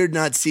been weird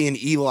not seeing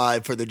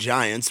Eli for the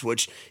Giants,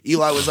 which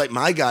Eli was like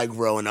my guy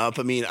growing up.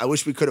 I mean, I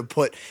wish we could have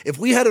if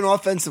we had an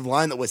offensive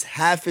line that was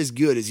half as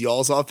good as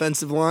y'all's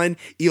offensive line,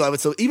 Eli would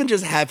still, even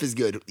just half as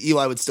good,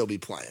 Eli would still be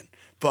playing.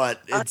 But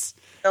it's.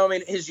 I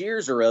mean, his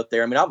years are up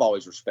there. I mean, I've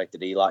always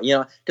respected Eli,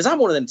 because I'm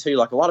one of them too.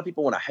 Like, a lot of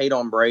people want to hate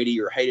on Brady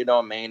or hate it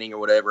on Manning or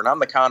whatever, and I'm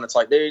the kind that's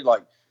like, dude,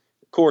 like,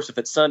 of course, if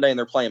it's Sunday and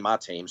they're playing my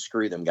team,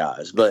 screw them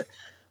guys, but.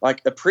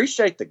 Like,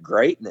 appreciate the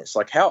greatness.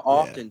 Like, how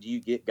often do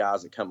you get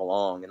guys that come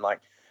along? And, like,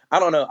 I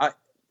don't know.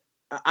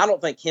 I don't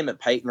think him and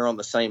Peyton are on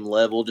the same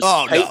level.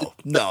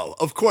 No,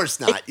 of course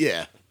not.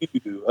 Yeah.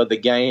 Of the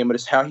game, but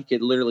it's how he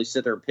could literally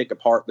sit there and pick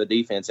apart the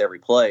defense every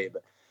play.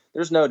 But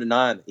there's no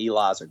denying that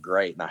Eli's a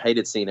great, and I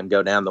hated seeing him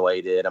go down the way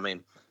he did. I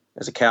mean,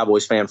 as a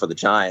Cowboys fan for the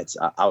Giants,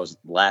 I was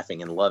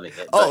laughing and loving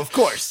it. But, of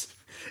course.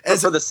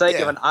 For the sake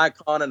of an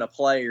icon and a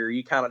player,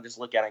 you kind of just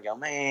look at it and go,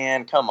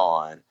 man, come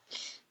on.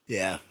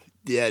 Yeah.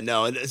 Yeah,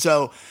 no. And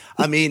so,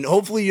 I mean,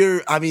 hopefully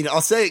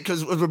I'll say it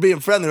because we're being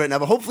friendly right now,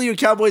 but hopefully your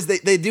Cowboys,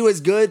 they do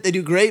as good, they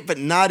do great, but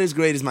not as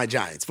great as my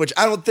Giants, which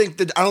I don't think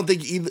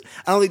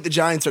the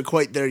Giants are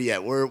quite there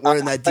yet. We're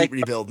in that deep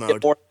rebuild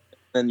mode.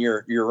 Then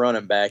you're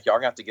running back. Y'all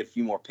have to get a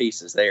few more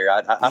pieces there.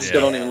 I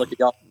still don't even look at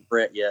y'all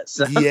Brett yet.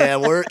 So. Yeah,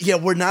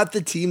 we're not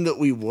the team that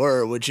we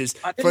were, which is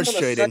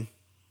frustrating.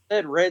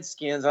 Said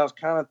Redskins, I was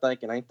kind of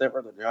thinking, ain't that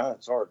where the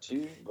Giants are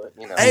too? But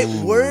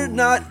hey, we're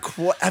not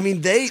quite. I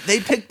mean, they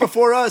picked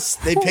before us.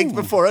 They picked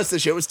before us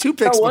this year. It was 2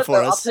 picks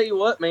before us. I'll tell you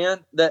what, man.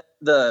 That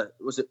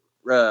was it.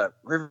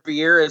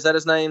 Riviera, is that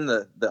his name?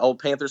 The old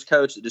Panthers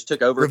coach that just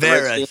took over.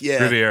 Rivera,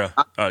 yeah.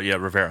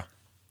 Rivera.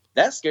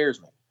 That scares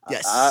me.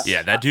 Yes.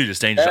 That dude is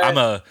dangerous.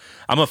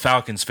 I'm a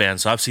Falcons fan,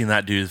 so I've seen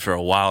that dude for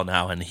a while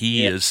now, and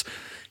he's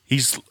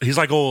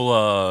like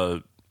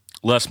old.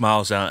 Les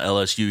Miles down at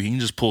LSU, he can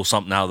just pull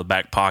something out of the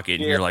back pocket,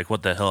 and you're like,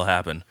 what the hell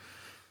happened?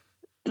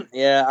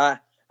 Yeah,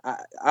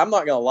 I'm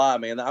not going to lie,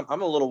 man.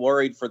 I'm a little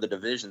worried for the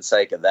division's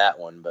sake of that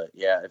one. But,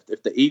 yeah,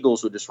 if the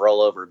Eagles would just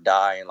roll over,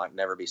 die, and, like,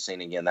 never be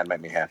seen again, that'd make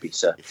me happy.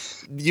 So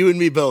you and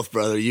me both,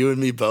 brother. You and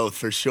me both,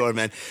 for sure,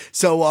 man.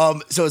 So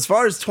as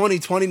far as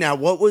 2020 now,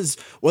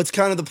 what's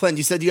kind of the plan?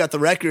 You said you got the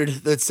record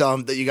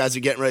that you guys are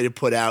getting ready to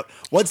put out.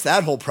 What's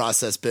that whole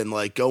process been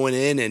like, going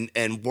in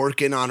and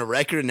working on a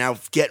record and now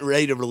getting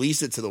ready to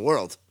release it to the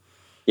world?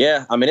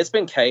 Yeah, I mean, it's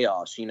been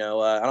chaos, I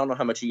don't know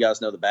how much you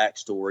guys know the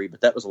backstory,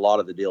 but that was a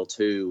lot of the deal,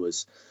 too,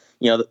 was,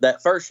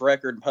 that first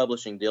record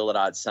publishing deal that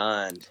I'd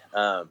signed,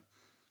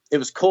 it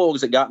was cool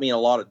because it got me in a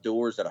lot of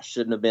doors that I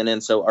shouldn't have been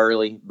in so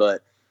early,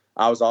 but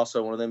I was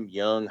also one of them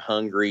young,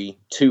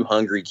 too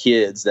hungry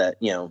kids that,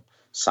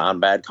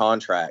 signed bad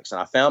contracts, and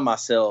I found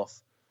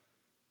myself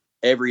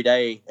every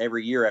day,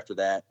 every year after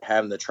that,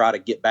 having to try to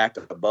get back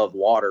above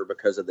water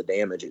because of the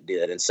damage it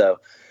did, and so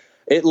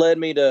it led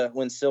me to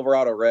when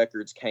Silverado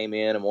Records came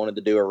in and wanted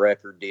to do a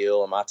record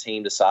deal, and my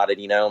team decided,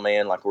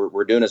 man, like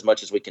we're doing as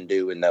much as we can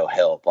do with no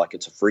help. Like,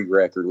 it's a free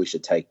record. We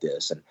should take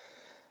this. And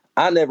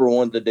I never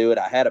wanted to do it.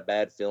 I had a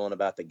bad feeling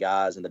about the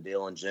guys and the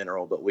deal in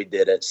general, but we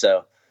did it.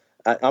 So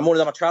I'm one of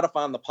them. I try to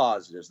find the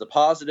positives. The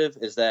positive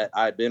is that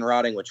I'd been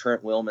riding with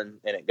Trent Willman,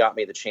 and it got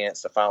me the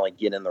chance to finally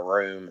get in the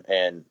room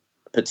and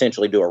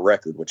potentially do a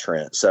record with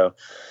Trent. So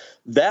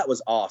that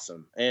was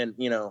awesome. And,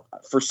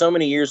 for so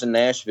many years in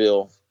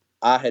Nashville,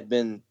 I had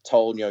been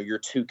told, you're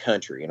too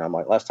country. And I'm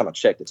like, last time I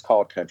checked, it's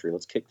called country.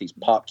 Let's kick these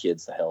pop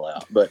kids the hell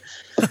out. But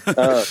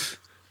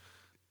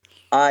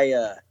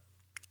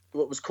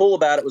what was cool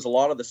about it was a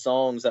lot of the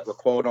songs that were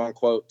quote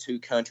unquote too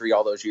country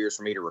all those years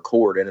for me to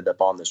record ended up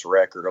on this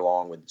record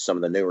along with some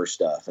of the newer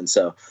stuff. And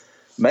so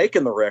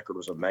making the record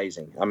was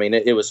amazing. I mean,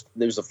 it was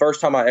the first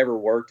time I ever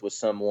worked with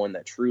someone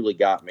that truly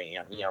got me.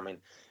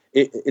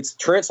 it's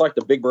Trent's like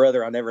the big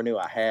brother I never knew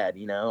I had.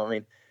 You know,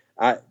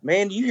 I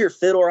mean, you hear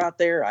fiddle right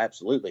there? I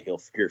absolutely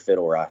hear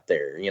fiddle right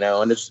there. You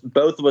know, and it's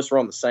both of us were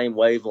on the same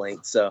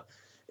wavelength. So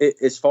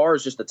as far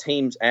as just the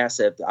team's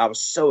asset, I was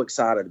so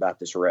excited about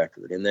this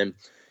record. And then,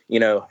 you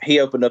know, he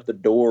opened up the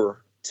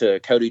door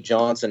to Cody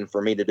Johnson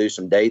for me to do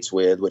some dates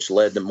with, which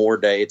led to more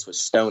dates with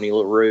Stoney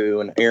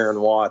LaRue and Aaron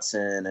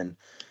Watson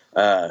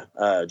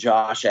and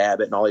Josh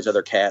Abbott and all these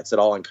other cats that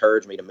all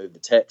encouraged me to move to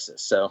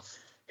Texas. So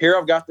here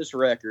I've got this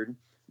record.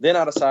 Then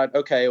I decide,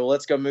 okay, well,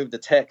 let's go move to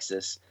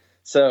Texas.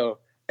 So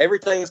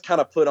everything's kind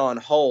of put on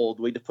hold.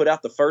 We put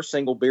out the first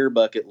single, Beer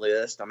Bucket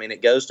List. I mean,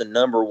 it goes to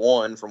number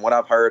one. From what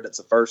I've heard, it's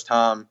the first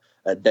time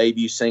a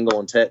debut single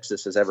in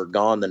Texas has ever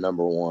gone to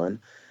number one.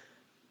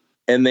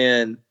 And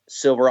then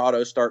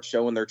Silverado starts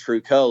showing their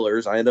true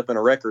colors. I end up in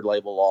a record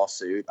label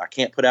lawsuit. I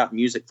can't put out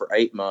music for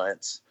 8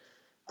 months.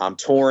 I'm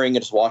touring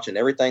and just watching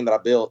everything that I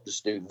built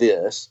just do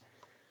this.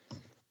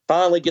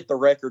 Finally get the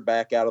record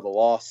back out of the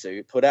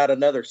lawsuit, put out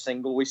another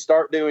single. We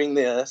start doing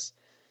this,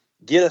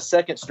 get a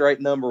second straight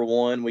number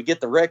one. We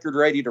get the record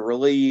ready to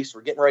release.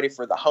 We're getting ready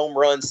for the home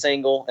run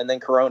single, and then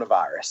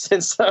coronavirus.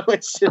 And so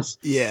it's just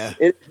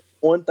it's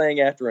one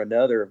thing after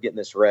another of getting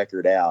this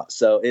record out.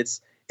 So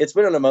it's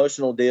been an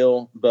emotional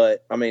deal,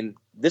 but I mean,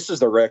 this is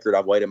the record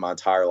I've waited my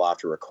entire life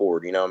to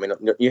record. You know, I mean,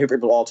 you hear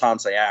people all the time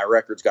say, a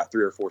record's got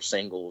 3 or 4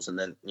 singles. And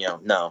then, you know,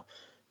 no,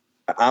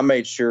 I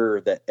made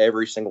sure that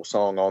every single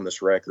song on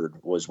this record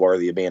was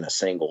worthy of being a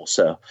single.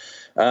 So,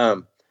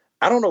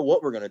 I don't know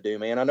what we're going to do,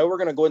 man. I know we're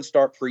going to go ahead and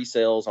start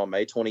pre-sales on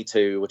May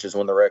 22, which is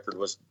when the record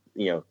was,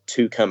 you know,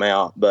 to come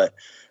out. But,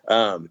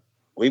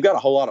 we've got a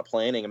whole lot of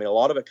planning. I mean, a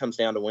lot of it comes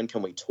down to when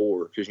can we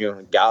tour? Because, you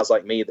know, guys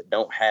like me that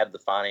don't have the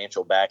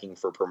financial backing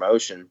for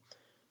promotion,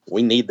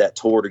 we need that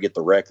tour to get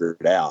the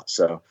record out.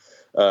 So,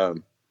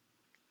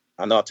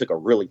 I know I took a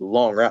really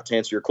long route to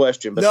answer your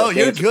question, but no,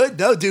 you're good.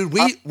 No, dude,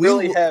 we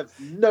really have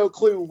no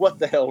clue what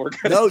the hell we're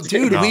going to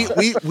do. No,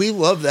 dude, we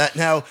love that.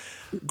 Now,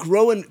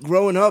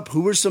 growing up,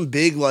 who were some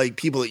big like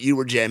people that you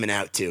were jamming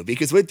out to?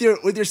 Because with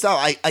your style,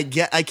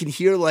 I can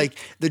hear like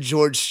the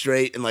George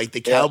Strait and like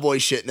the cowboy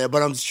shit in there,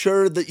 but I'm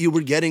sure that you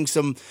were getting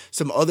some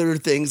other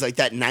things like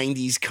that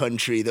 90s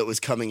country that was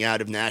coming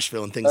out of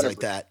Nashville and things 100%. Like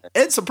that,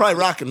 and some probably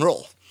rock and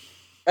roll.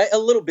 A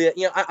little bit.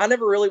 You know, I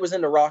never really was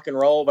into rock and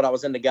roll, but I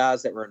was into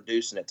guys that were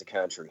inducing it to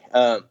country.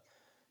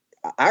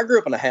 I grew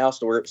up in a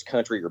house where it was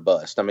country or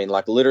bust. I mean,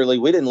 like literally,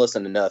 we didn't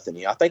listen to nothing.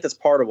 You know, I think that's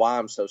part of why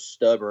I'm so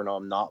stubborn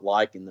on not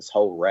liking this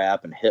whole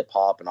rap and hip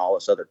hop and all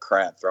this other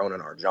crap thrown in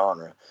our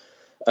genre.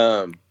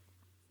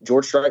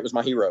 George Strait was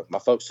my hero. My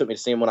folks took me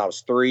to see him when I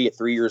was 3. At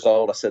 3 years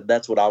old, I said,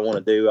 that's what I want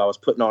to do. I was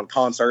putting on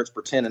concerts,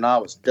 pretending I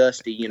was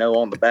Dusty, you know,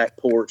 on the back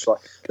porch. Like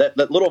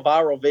that little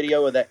viral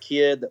video of that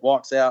kid that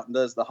walks out and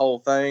does the whole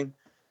thing.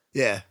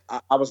 Yeah.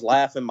 I was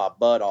laughing my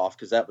butt off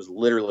because that was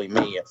literally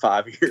me at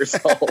 5 years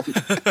old.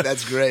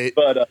 That's great.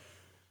 But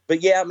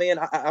yeah, man,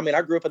 I mean,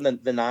 I grew up in the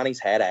 90s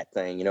Hat Act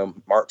thing, you know,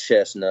 Mark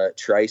Chestnut,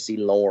 Tracy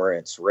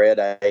Lawrence, Red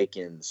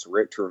Akins,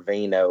 Rick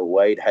Trevino,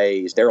 Wade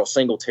Hayes, Daryl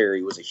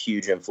Singletary was a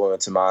huge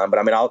influence of mine. But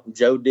I mean,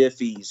 Joe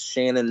Diffie's,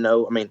 Shannon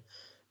No, I mean,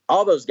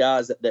 all those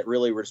guys that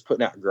really were just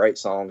putting out great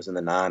songs in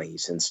the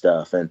 90s and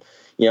stuff. And,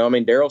 you know, I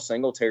mean, Daryl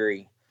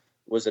Singletary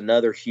was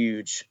another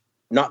huge,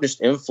 not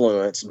just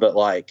influence, but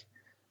like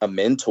a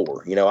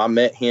mentor. You know, I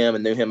met him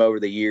and knew him over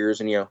the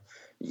years, and, you know,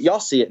 y'all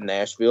see it in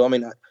Nashville. I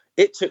mean,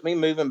 it took me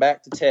moving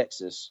back to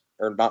Texas,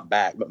 or not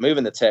back, but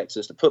moving to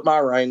Texas to put my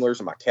Wranglers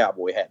and my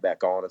cowboy hat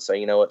back on and say,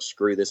 you know what,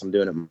 screw this, I'm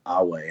doing it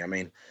my way. I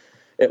mean,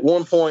 at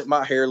one point,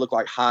 my hair looked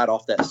like Hyde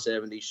off that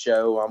 70s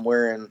show. I'm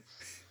wearing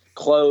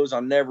clothes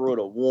I never would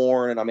have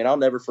worn. And I mean, I'll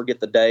never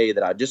forget the day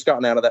that I just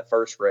gotten out of that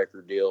first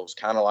record deal. It was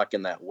kind of like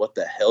in that, what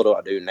the hell do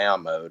I do now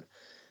mode?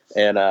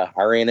 And I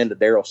ran into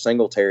Daryl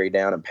Singletary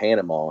down in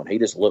Panama, and he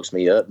just looks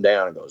me up and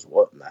down and goes,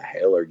 what in the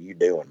hell are you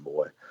doing,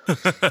 boy? And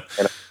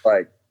I'm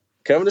like,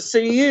 coming to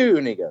see you.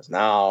 And he goes,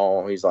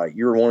 no. He's like,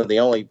 you're one of the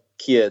only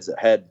kids that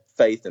had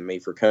faith in me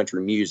for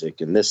country music,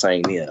 and this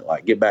ain't it.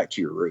 Like, get back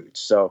to your roots.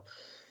 So,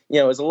 you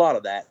know, there's a lot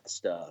of that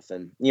stuff.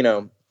 And, you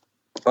know,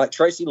 like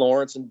Tracy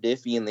Lawrence and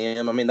Diffie and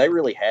them, I mean, they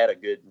really had a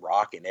good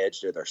rocking edge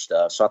to their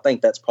stuff. So I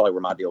think that's probably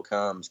where my deal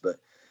comes. But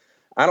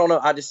I don't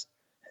know.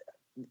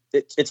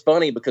 It's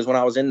funny because when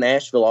I was in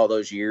Nashville all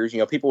those years, you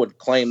know, people would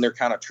claim they're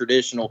kind of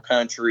traditional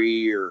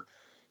country or,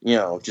 you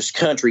know, just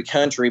country,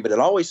 but it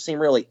always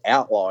seemed really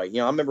outlaw. You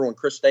know, I remember when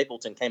Chris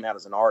Stapleton came out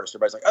as an artist,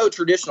 everybody's like, oh,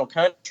 traditional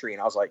country.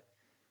 And I was like,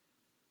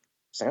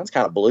 sounds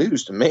kind of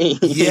blues to me.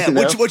 Yeah, you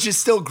know? which is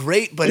still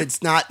great, but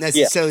it's not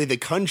necessarily the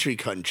country.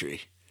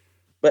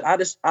 But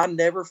I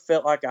never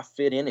felt like I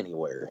fit in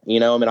anywhere. You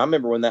know, I mean, I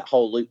remember when that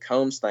whole Luke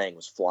Combs thing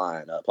was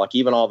flying up, like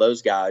even all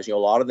those guys, you know,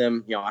 a lot of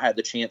them, you know, I had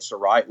the chance to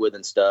write with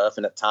and stuff.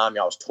 And at the time,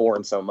 I was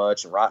touring so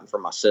much and writing for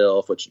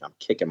myself, which I'm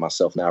kicking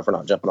myself now for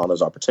not jumping on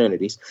those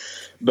opportunities.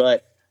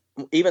 But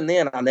even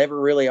then, I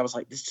was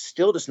like, this is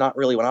still just not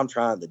really what I'm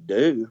trying to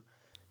do.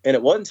 And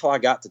it wasn't until I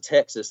got to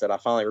Texas that I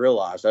finally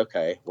realized,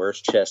 okay, where's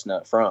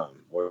Chestnut from?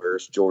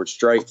 Where's George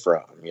Strait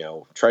from? You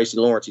know, Tracy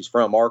Lawrence, he's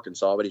from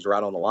Arkansas, but he's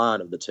right on the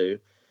line of the two.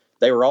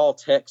 they were all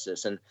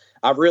Texas. And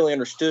I've really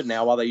understood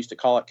now why they used to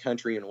call it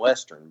country and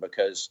Western,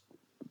 because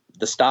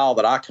the style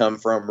that I come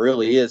from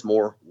really is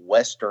more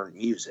Western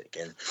music.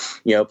 And,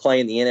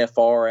 playing the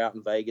NFR out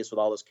in Vegas with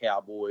all those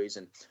cowboys,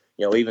 and,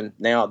 even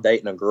now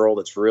dating a girl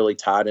that's really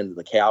tied into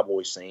the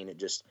cowboy scene,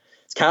 it's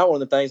kind of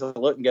one of the things I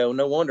look and go,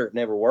 no wonder it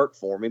never worked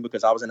for me,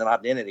 because I was in an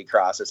identity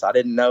crisis. I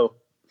didn't know.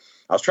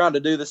 I was trying to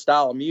do this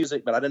style of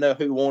music, but I didn't know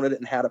who wanted it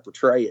and how to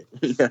portray it.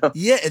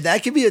 Yeah, and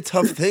that can be a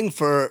tough thing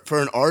for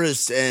an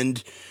artist,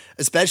 and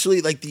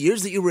especially like the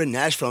years that you were in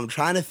Nashville. I'm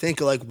trying to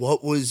think of like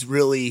what was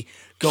really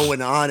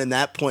going on in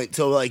that point.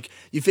 So like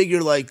you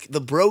figure like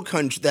the bro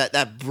country,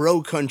 that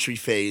bro country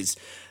phase.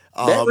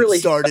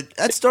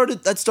 That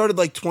started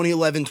like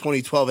 2011,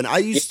 2012. And I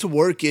used to be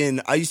a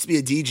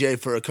DJ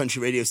for a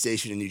country radio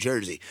station in New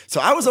Jersey.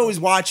 So I was always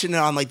watching it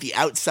on like the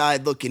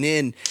outside looking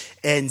in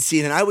and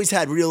seeing, and I always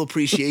had real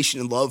appreciation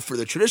and love for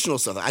the traditional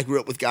stuff. I grew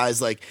up with guys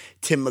like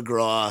Tim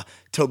McGraw,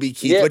 Toby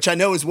Keith, which I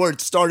know is where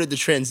it started the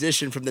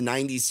transition from the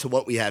 90s to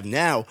what we have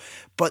now.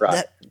 But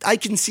that I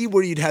can see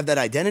where you'd have that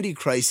identity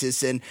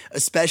crisis, and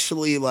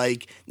especially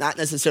like not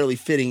necessarily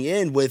fitting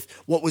in with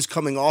what was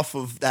coming off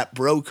of that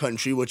bro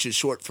country, which is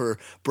short for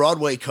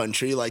Broadway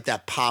country, like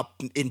that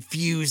pop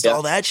infused,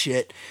 all that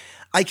shit.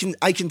 I can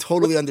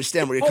totally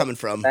understand where you're coming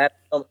from.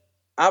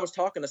 I was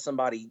talking to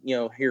somebody,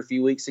 here a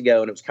few weeks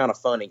ago, and it was kind of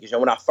funny because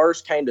when I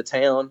first came to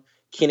town,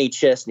 Kenny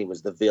Chesney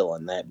was the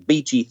villain, that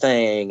beachy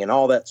thing and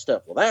all that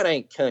stuff. Well, that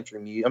ain't country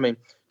music. I mean,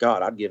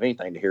 God, I'd give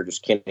anything to hear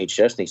just Kenny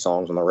Chesney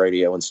songs on the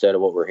radio instead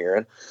of what we're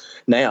hearing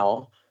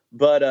now.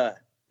 But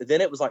then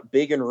it was like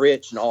Big and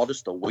Rich and all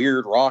just the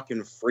weird rock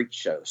and freak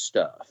show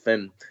stuff.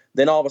 And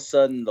then all of a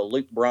sudden the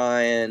Luke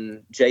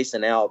Bryan,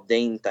 Jason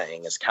Aldean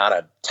thing is kind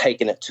of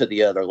taking it to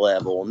the other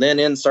level. And then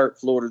insert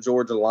Florida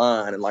Georgia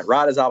Line. And like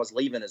right as I was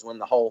leaving is when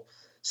the whole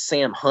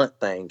Sam Hunt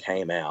thing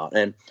came out.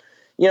 And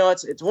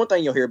it's one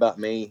thing you'll hear about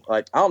me.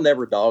 Like, I'll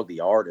never dog the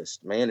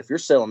artist, man. If you're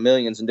selling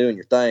millions and doing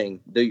your thing,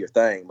 do your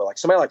thing. But like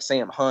somebody like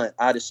Sam Hunt,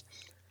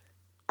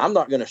 I'm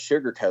not going to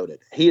sugarcoat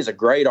it. He is a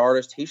great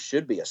artist. He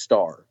should be a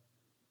star,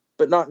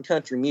 but not in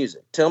country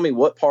music. Tell me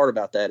what part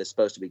about that is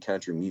supposed to be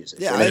country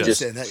music. Yeah, I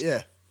understand that.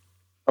 Yeah.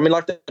 I mean,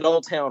 like that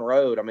Old Town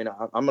Road. I mean,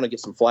 I'm going to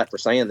get some flack for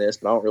saying this,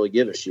 but I don't really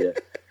give a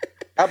shit.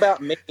 How about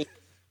me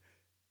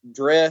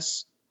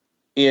dress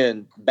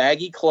in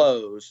baggy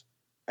clothes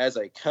as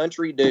a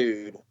country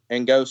dude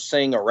and go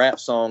sing a rap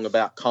song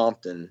about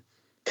Compton,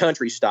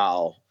 country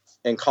style,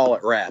 and call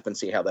it rap and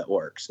see how that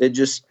works?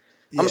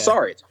 I'm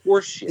sorry, it's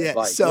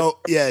horseshit.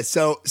 Yeah.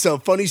 So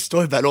funny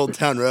story about Old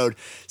Town Road.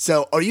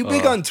 So are you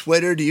big on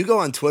Twitter? Do you go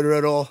on Twitter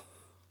at all?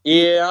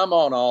 Yeah, I'm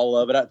on all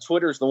of it.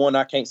 Twitter's the one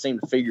I can't seem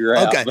to figure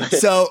out. Okay,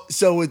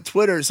 so with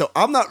Twitter,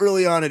 I'm not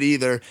really on it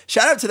either.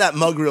 Shout out to that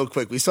mug real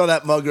quick. We saw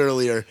that mug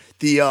earlier.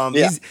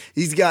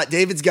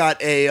 David's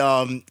got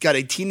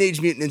a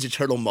Teenage Mutant Ninja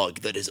Turtle mug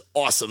that is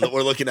awesome that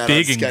we're looking at.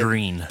 Big and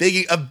green.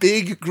 A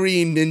big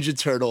green Ninja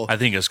Turtle. I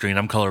think it's green.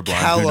 I'm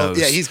colorblind. Who knows?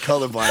 Yeah, he's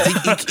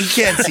colorblind.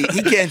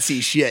 He can't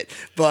see shit.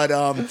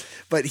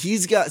 But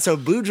he's got, so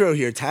Boudreaux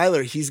here,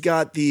 Tyler, he's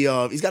got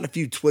a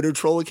few Twitter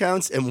troll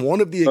accounts, and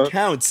one of the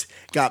accounts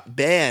got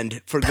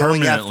banned for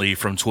going permanently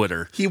from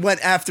Twitter. He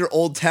went after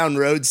Old Town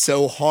Road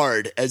so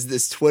hard as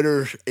this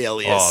Twitter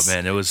alias. Oh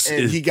man,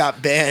 he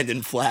got banned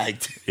and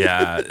flagged.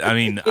 Yeah, I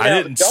mean, I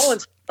didn't. Y'all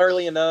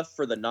early enough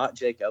for the not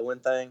Jake Owen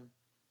thing.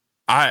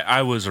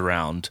 I was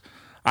around.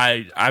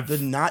 The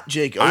not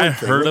Jake Owen I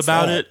thing. heard What's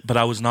about that? it, but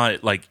I was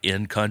not like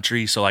in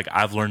country, so like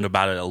I've learned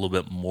about it a little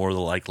bit more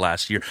like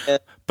last year.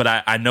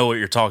 But I know what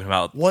you're talking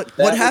about. What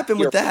happened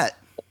with that?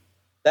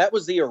 That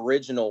was the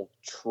original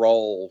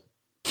troll,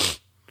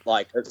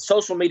 like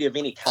social media of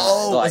any kind.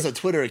 Oh, it was a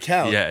Twitter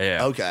account. Yeah.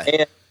 Okay.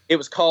 And it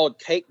was called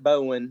Kate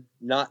Bowen,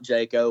 not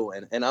Jake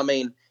Owen. And I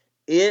mean,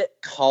 it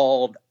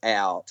called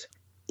out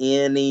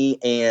any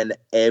and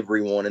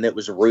everyone, and it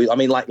was rude. I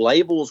mean, like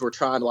labels were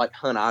trying to like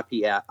hunt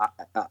IP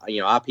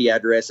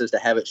addresses to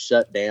have it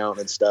shut down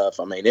and stuff.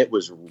 I mean, it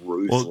was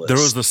ruthless. Well, there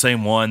was the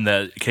same one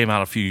that came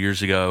out a few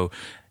years ago,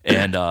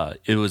 and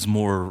it was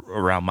more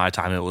around my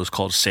time. It was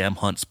called Sam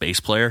Hunt's Bass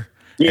Player.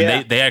 Yeah,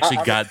 and they actually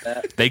got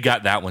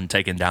that one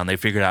taken down. They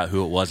figured out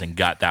who it was and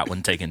got that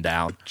one taken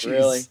down.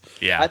 Really?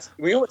 Yeah.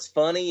 You know what's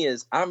funny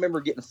is I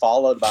remember getting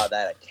followed by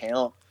that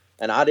account,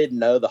 and I didn't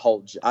know the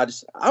whole.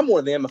 I'm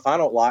one of them. If I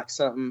don't like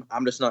something,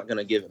 I'm just not going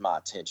to give it my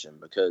attention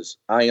because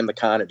I am the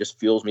kind that just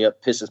fuels me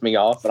up, pisses me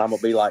off, and I'm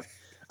gonna be like,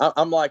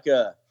 I'm like,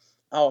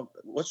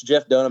 what's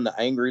Jeff Dunham, the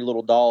angry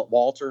little doll,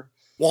 Walter?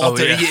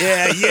 Walter,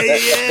 yeah.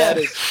 That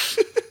is.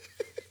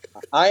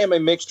 I am a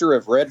mixture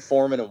of Red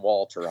Foreman and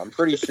Walter. I'm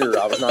pretty sure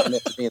I was not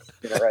meant to be in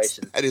this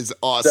generation. That is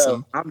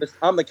awesome. So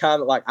I'm the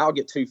kind that like I'll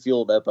get too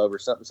fueled up over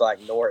something, so I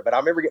ignore it. But I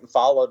remember getting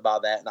followed by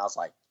that, and I was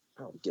like,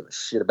 I don't give a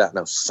shit about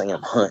no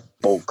Sam Hunt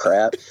bull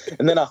crap.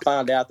 And then I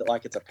find out that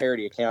like it's a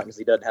parody account because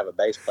he doesn't have a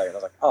bass player. And I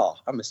was like, oh,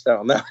 I missed out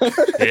on that.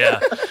 yeah,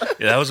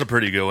 that was a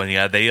pretty good one.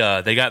 Yeah, they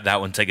got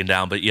that one taken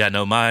down. But yeah,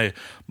 no, my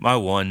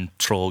one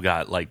troll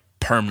got like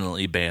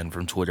permanently banned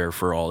from Twitter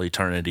for all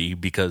eternity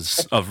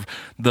because of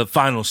the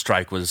final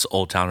strike was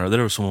Old Town Road.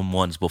 There were some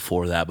ones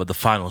before that, but the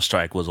final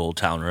strike was Old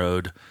Town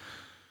Road.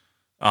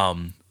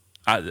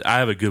 I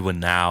have a good one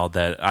now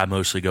that I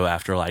mostly go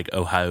after, like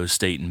Ohio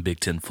State and Big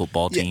Ten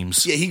football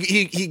teams. Yeah,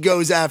 he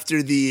goes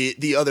after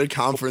the other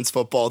conference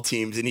football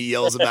teams, and he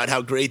yells about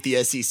how great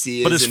the SEC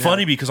is. But it's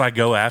funny because I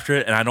go after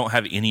it, and I don't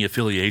have any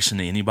affiliation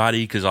to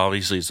anybody because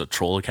obviously it's a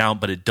troll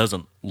account, but it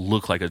doesn't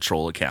look like a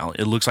troll account.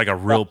 It looks like a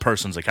real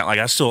person's account. Like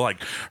I still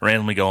like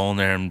randomly go on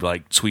there and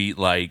like tweet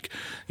like,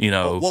 you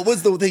know. What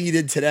was the thing you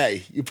did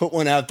today? You put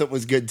one out that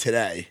was good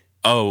today.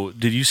 Oh,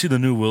 did you see the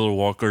new Wheeler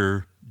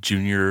Walker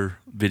Jr.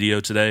 video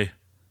today?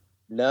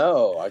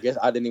 No, I guess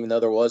I didn't even know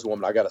there was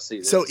one, but I got to see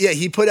this. So, yeah,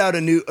 he put out a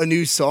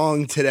new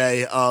song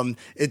today.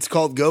 It's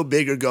called Go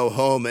Big or Go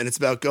Home, and it's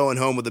about going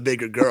home with a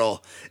bigger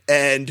girl.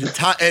 And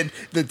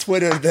the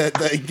Twitter,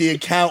 the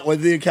account, what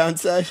did the account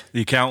say?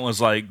 The account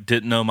was like,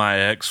 didn't know my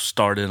ex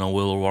starred in a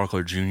Wheeler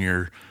Walker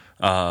Jr.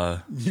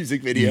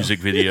 Music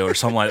video or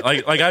something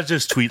like I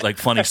just tweet like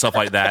funny stuff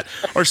like that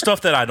or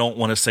stuff that I don't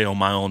want to say on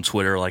my own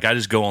Twitter. Like I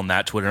just go on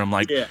that Twitter. I'm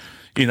like,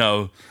 you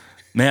know,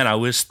 man, I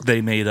wish they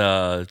made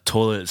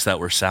toilets that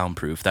were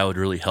soundproof. That would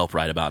really help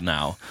right about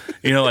now.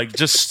 You know, like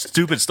just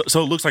stupid stuff.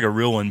 So it looks like a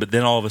real one, but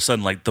then all of a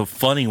sudden, like the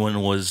funny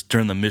one was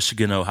during the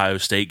Michigan-Ohio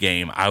State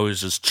game. I was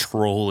just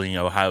trolling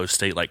Ohio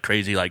State like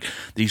crazy. Like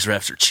these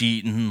refs are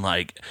cheating.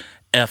 Like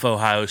F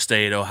Ohio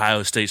State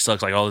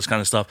sucks. Like all this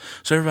kind of stuff.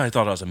 So everybody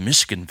thought I was a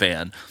Michigan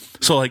fan.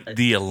 So like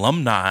the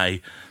alumni,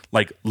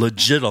 like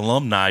legit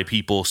alumni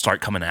people start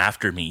coming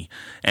after me.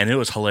 And it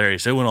was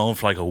hilarious. It went on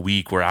for like a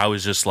week where I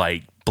was just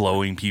like,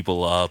 blowing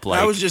people up. Like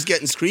I was just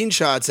getting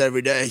screenshots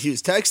every day. He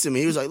was texting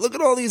me. He was like, "Look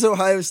at all these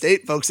Ohio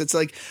State folks. It's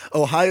like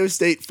Ohio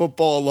State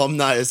Football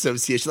Alumni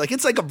Association. Like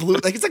it's like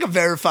a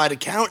verified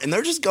account, and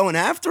they're just going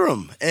after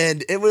him."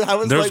 And it was.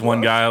 There's like, one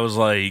guy. I was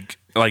like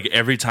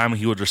every time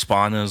he would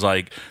respond, and was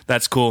like,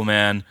 "That's cool,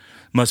 man.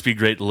 Must be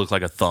great to look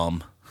like a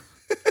thumb."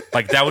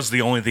 Like that was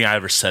the only thing I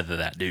ever said to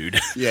that dude.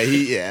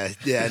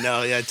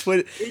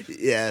 Twitter.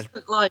 Yeah.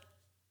 Like.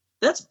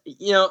 That's,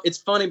 you know, it's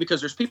funny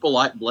because there's people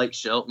like Blake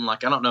Shelton.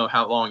 Like, I don't know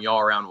how long y'all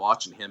are around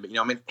watching him, but, you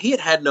know, I mean, he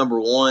had number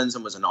ones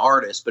and was an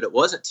artist, but it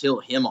wasn't till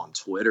him on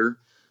Twitter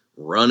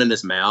running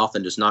his mouth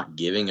and just not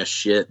giving a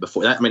shit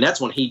before that. I mean, that's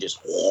when he just,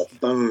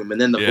 boom,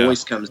 and then the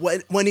voice comes.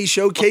 When he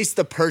showcased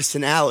the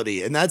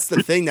personality, and that's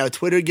the thing now,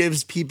 Twitter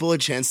gives people a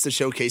chance to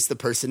showcase the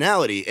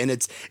personality, and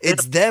it's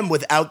them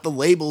without the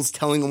labels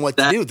telling them what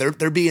to do.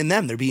 They're being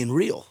them. They're being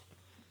real.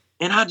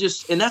 And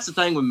that's the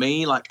thing with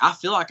me. Like, I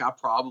feel like I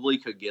probably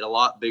could get a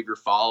lot bigger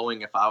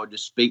following if I would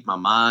just speak my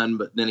mind.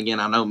 But then again,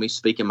 I know me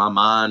speaking my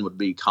mind would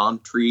be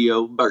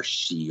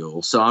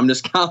controversial. So I'm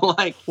just kind of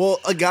like,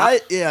 well, a guy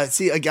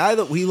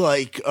that we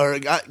like, or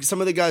some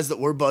of the guys that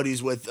we're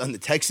buddies with on the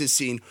Texas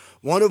scene.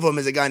 One of them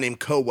is a guy named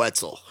Co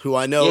Wetzel, who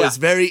I know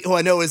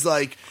is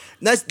like,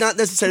 that's not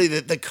necessarily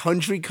the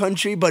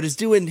country, but is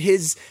doing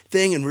his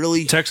thing and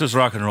really Texas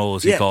rock and roll,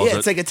 as he calls it. Yeah,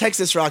 it's like a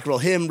Texas rock and roll.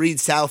 Him, Reed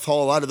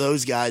Southall, a lot of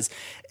those guys.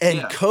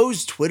 And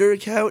Co's Twitter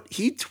account,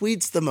 he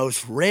tweets the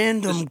most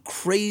random,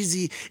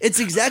 crazy.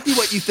 It's exactly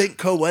what you think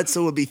Co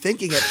Wetzel would be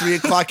thinking at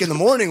 3:00 in the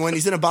morning when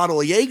he's in a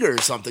bottle of Jaeger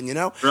or something, you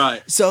know?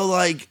 Right. So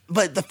like,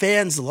 but the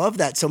fans love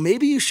that. So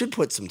maybe you should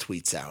put some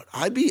tweets out.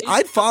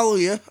 I'd follow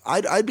you.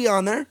 I'd be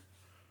on there.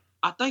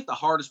 I think the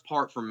hardest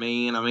part for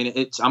me, and I mean,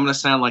 I'm going to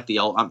sound like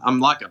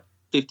I'm like a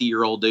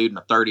 50-year-old dude in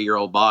a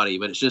 30-year-old body,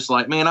 but it's just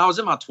like, man, I was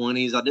in my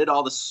 20s. I did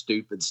all this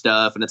stupid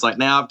stuff, and it's like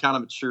now I've kind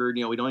of matured.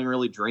 You know, we don't even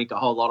really drink a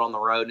whole lot on the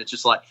road, and it's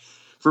just like,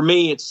 for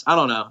me, I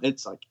don't know.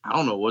 It's like, I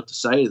don't know what to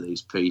say to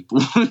these people.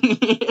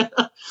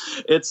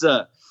 It's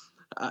I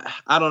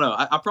don't know.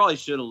 I probably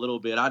should a little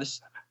bit.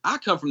 I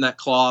come from that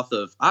cloth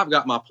of I've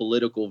got my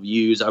political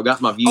views. I've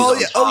got my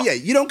views. Oh yeah.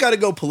 You don't got to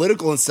go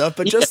political and stuff,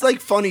 but just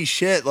like funny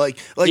shit, like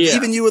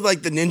even you with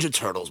like the Ninja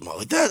Turtles, more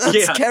like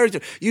that's character.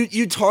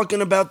 You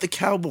talking about the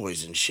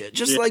Cowboys and shit,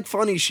 just like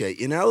funny shit,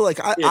 you know. Like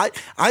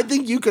I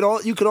think you could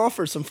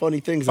offer some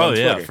funny things. On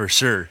Twitter. Yeah, for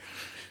sure.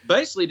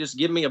 Basically, just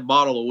give me a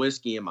bottle of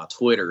whiskey in my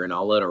Twitter, and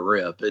I'll let her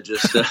rip. It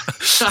just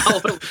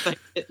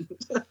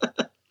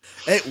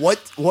Hey,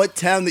 what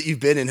town that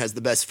you've been in has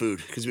the best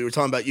food? Because we were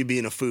talking about you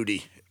being a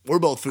foodie. We're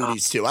both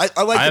foodies too. I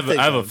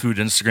have a food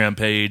Instagram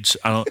page.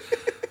 I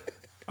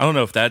don't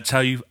know if that's how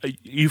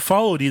you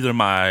followed either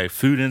my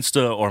food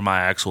Insta or my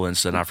actual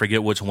Insta, and I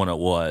forget which one it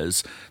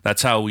was.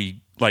 That's how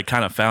we like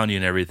kind of found you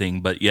and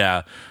everything. But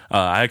yeah,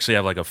 I actually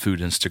have like a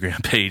food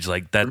Instagram page.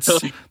 Like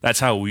that's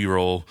how we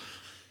roll.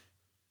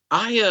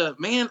 I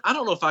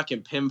don't know if I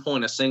can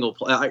pinpoint a single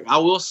place. I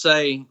will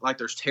say like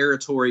there's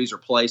territories or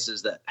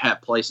places that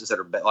have places that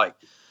are like.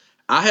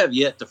 I have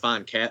yet to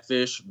find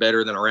catfish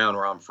better than around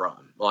where I'm from.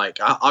 Like,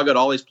 I go to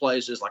all these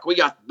places, like, we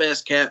got the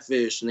best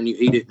catfish, and then you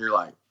eat it, and you're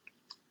like,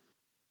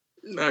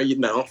 no, you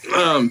don't.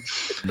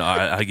 No,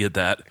 I get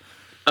that.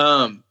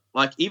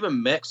 Like,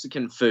 even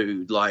Mexican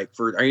food, like,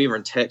 or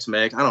even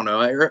Tex-Mex, I don't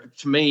know.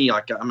 To me,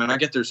 like, I mean, I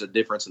get there's a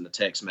difference in the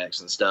Tex-Mex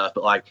and stuff,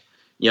 but, like,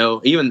 you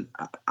know, even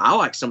I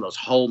like some of those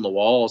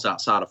hole-in-the-walls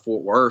outside of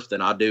Fort Worth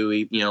than I do,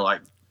 you know, like,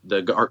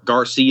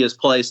 Garcia's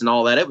place and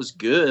all that. It was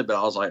good, but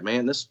I was like,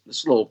 man, this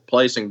little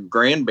place in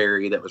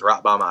Granbury that was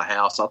right by my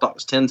house, I thought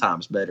was 10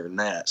 times better than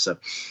that. So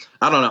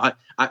I don't know.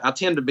 I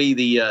tend to be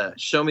the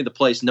show me the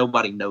place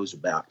nobody knows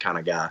about kind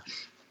of guy.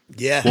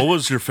 Yeah. What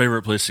was your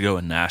favorite place to go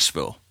in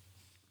Nashville?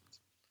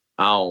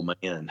 Oh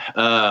man,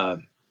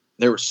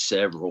 there were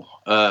several.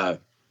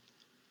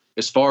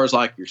 As far as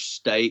like your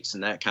steaks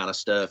and that kind of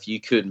stuff, you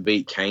couldn't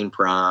beat Cane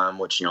Prime,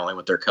 which only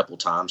went there a couple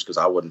times because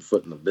I wasn't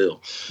footing the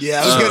bill.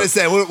 Yeah, I was gonna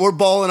say we're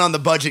balling on the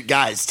budget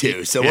guys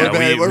too, so we're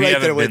right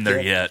there with you.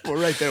 Yet.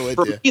 We're right there with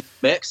For you. me,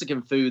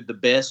 Mexican food, the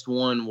best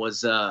one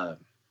was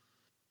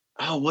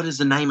what is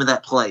the name of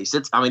that place?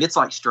 It's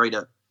like straight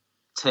up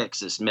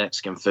Texas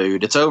Mexican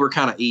food. It's over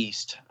kind of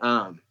east.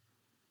 Why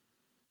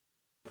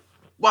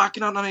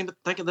can I not even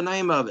think of the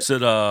name of it? Is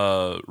it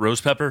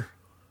Rose Pepper?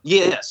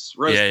 Yes,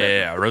 roast pepper.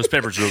 Yeah. Roast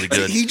pepper's really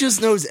good. He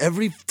just knows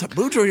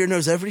Boudreaux here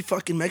knows every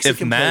fucking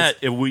Mexican place.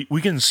 If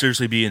we can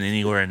seriously be in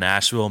anywhere in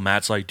Nashville,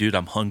 Matt's like, dude,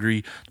 I'm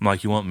hungry. I'm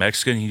like, you want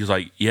Mexican? He's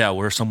like, yeah,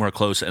 we're somewhere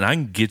close, and I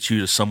can get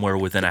you to somewhere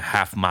within a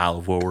half mile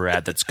of where we're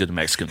at that's good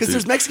Mexican food. Because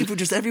there's Mexican food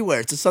just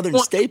everywhere. It's a southern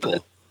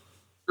staple.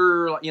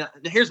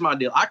 Here's my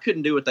deal. I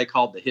couldn't do what they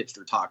called the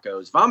hipster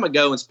tacos. If I'm gonna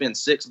go and spend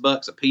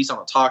 $6 a piece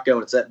on a taco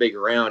and it's that big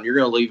around, you're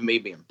gonna leave me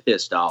being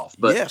pissed off.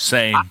 But yeah,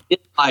 same. I did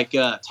like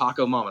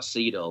Taco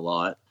Mamacita a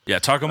lot. Yeah,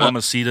 Taco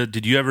Mamacita.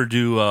 Did you ever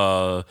do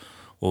what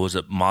was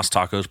it? Mas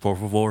Tacos Por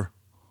Favor?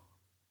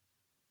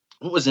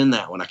 What was in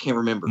that one? I can't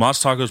remember.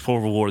 Mas Tacos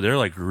Por Favor. They're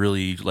like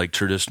really like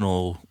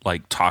traditional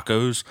like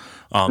tacos.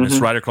 It's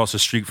right across the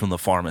street from the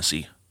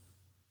pharmacy.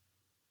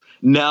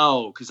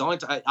 No, because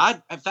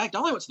I in fact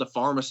only went to the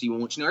pharmacy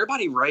once.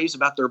 Everybody raves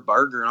about their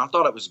burger, and I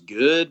thought it was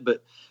good,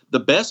 but the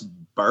best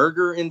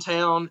burger in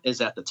town is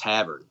at the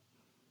tavern.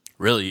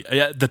 Really?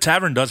 Yeah, the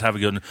tavern does have a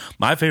good one.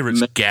 My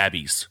favorite's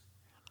Gabby's.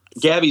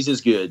 Gabby's is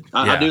good.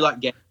 I do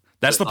like Gabby's.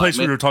 That's the place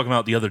we were talking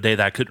about the other day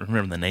that I couldn't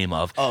remember the name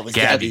of. Oh, it was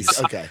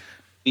Gabby's. Okay.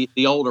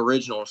 The old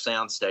original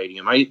Sound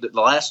Stadium. The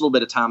last little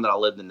bit of time that I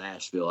lived in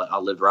Nashville, I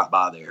lived right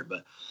by there.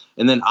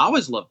 And then I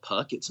always loved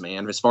Puckett's,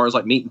 man. As far as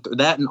like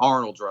that and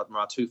Arnold's are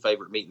my two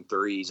favorite meat and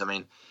threes. I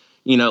mean,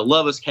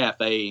 Love's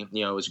Cafe,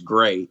 is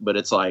great, but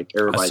it's like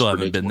everybody's. I still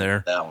haven't been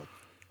there. That one.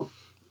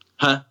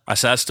 Huh? I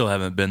said I still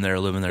haven't been there.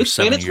 Living there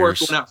 7 years. It's worth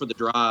going out for the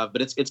drive,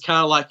 but it's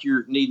kind of like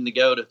you're needing to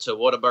go to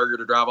Whataburger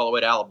to drive all the way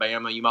to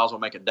Alabama. You might as well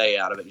make a day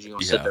out of it because you're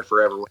going to sit there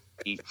forever waiting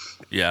to eat.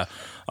 Yeah.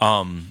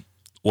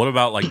 What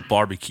about like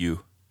barbecue?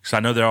 Because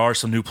I know there are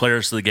some new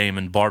players to the game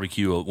in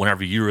barbecue.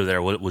 Whenever you were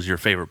there, what was your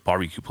favorite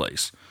barbecue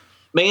place?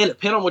 Man,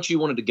 depending on what you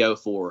wanted to go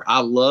for.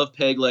 I love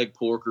peg leg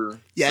porker.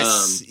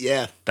 Yes,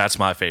 yeah. That's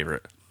my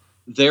favorite.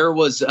 There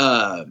was,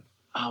 dadgummit,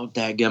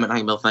 I can't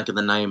even think of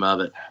the name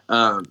of it.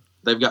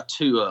 They've got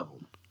two of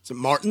them. Is it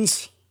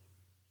Martin's?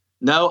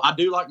 No, I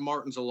do like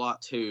Martin's a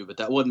lot too, but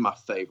that wasn't my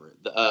favorite.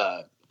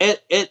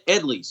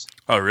 Edley's.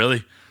 Oh,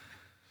 really?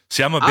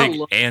 See, I'm a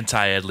big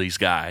anti-Edley's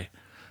guy.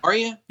 Are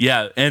you?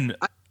 Yeah, and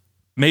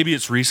maybe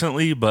it's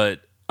recently,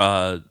 but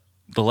the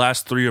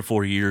last 3 or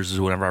 4 years is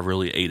whenever I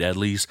really ate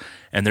Edley's,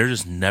 and they're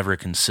just never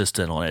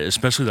consistent on it,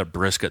 especially their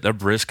brisket. Their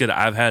brisket,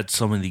 I've had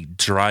some of the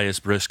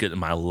driest brisket in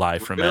my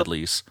life from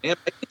Edley's. It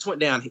went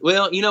down.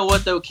 Well, you know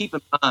what, though? Keep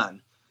in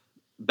mind,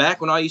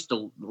 back when I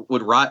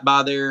would ride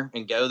by there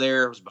and go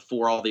there, it was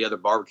before all the other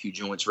barbecue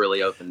joints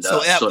really opened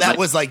up. So that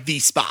was like the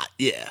spot,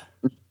 yeah.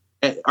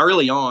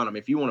 Early on,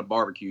 if you want a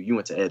barbecue, you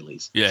went to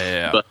Edley's.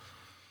 Yeah. But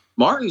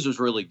Martin's was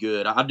really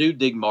good. I do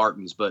dig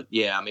Martin's, but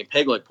yeah,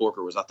 peg leg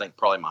porker was, I think,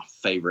 probably my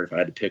favorite if I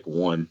had to pick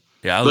one.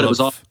 Yeah, it was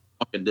off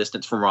walking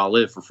distance from where I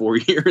lived for 4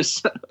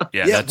 years.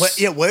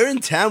 Where in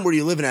town were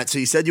you living at? So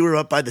you said you were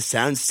up by the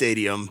Sound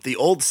Stadium, the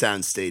old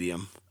Sound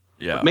Stadium.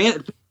 Yeah,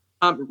 man.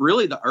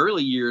 Really, the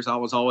early years, I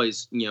was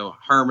always,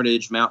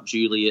 Hermitage, Mount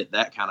Juliet,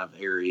 that kind of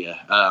area.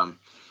 And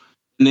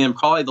then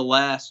probably the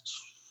last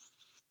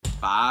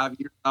 5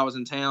 years I was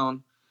in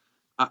town,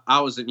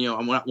 I was,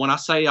 when I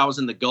say I was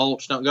in the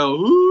Gulch, don't go,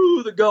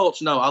 ooh, the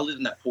Gulch. No, I lived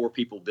in that poor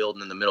people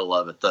building in the middle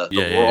of it, the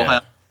Laurel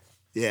House.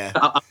 Yeah.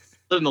 I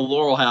lived in the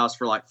Laurel House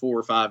for like 4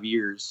 or 5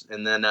 years.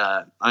 And then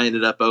I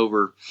ended up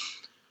over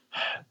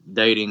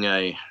dating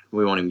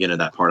we won't even get into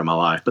that part of my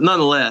life. But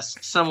nonetheless,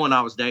 someone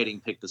I was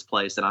dating picked this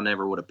place that I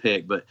never would have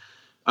picked. But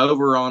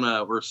over on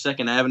where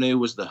 2nd Avenue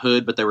was the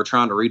hood, but they were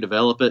trying to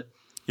redevelop it.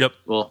 Yep.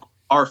 Well,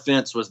 our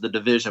fence was the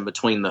division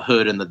between the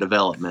hood and the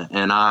development.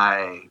 And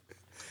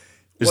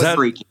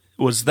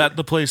was that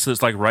the place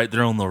that's like right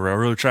there on the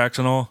railroad tracks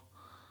and all?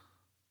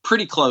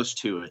 Pretty close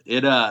to it.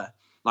 It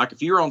like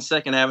if you were on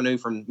 2nd Avenue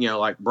from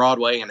like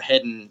Broadway and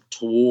heading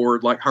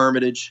toward like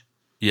Hermitage.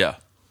 Yeah.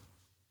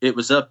 It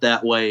was up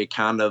that way,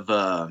 kind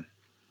of.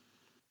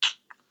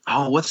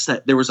 What's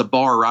that? There was a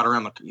bar right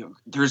around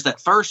there's that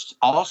First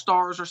All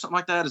Stars or something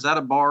like that. Is that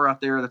a bar right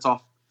there that's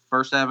off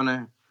 1st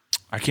Avenue?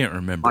 I can't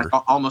remember.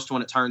 Like almost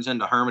when it turns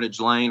into Hermitage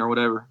Lane or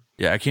whatever.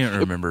 Yeah, I can't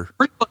remember.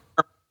 Pretty close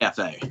to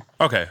Cafe.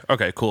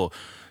 Okay, cool.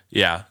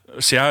 Yeah.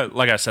 See,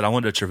 like I said, I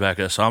went to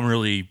Trevecca, so I'm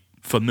really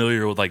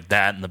familiar with like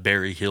that and the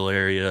Berry Hill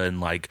area and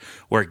like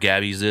where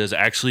Gabby's is.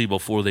 Actually,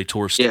 before they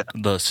tore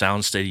the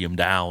Sound Stadium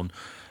down,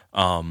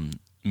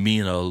 me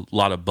and a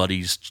lot of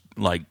buddies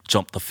like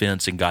jumped the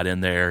fence and got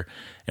in there,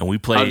 and we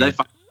played. They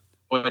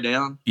tore it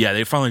down? Yeah,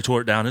 they finally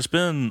tore it down. It's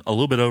been a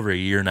little bit over a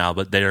year now,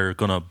 but they're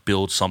going to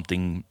build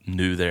something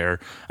new there.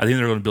 I think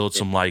they're going to build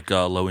some like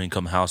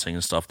low-income housing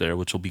and stuff there,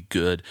 which will be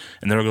good.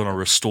 And they're going to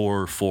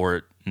restore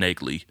Fort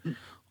Negley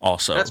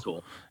also. That's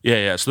cool.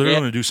 Yeah. So they're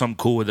going to do something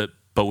cool with it.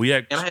 But we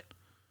had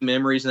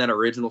memories in that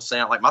original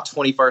sound. Like my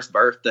 21st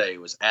birthday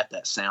was at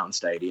that sound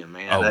stadium,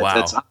 man.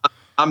 Wow.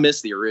 I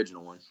miss the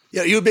original one.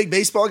 Yeah, you a big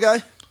baseball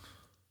guy?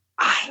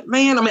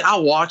 I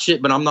watch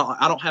it, but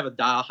I don't have a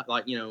dial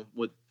like,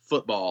 with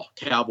football,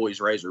 Cowboys,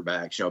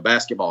 Razorbacks,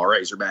 basketball,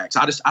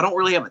 Razorbacks. I don't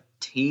really have a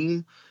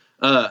team.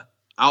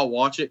 I'll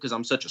watch it because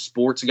I'm such a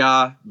sports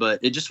guy, but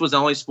it just was the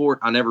only sport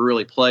I never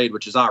really played,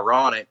 which is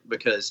ironic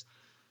because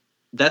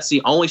that's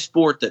the only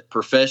sport that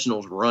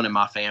professionals run in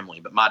my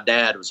family. But my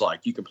dad was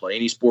like, you can play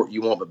any sport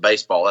you want, but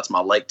baseball, that's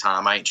my lake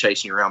time. I ain't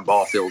chasing you around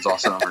ball fields all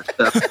summer.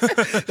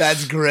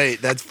 That's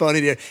great. That's funny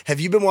to hear. Have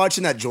you been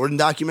watching that Jordan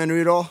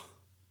documentary at all?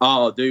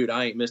 Oh, dude,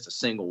 I ain't missed a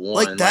single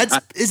one.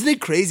 Isn't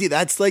it crazy?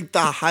 That's like the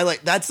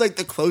highlight. That's like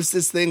the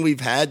closest thing we've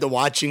had to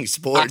watching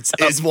sports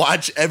is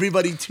watch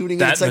everybody tuning in.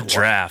 That it's and like the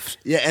draft.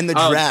 Yeah, and the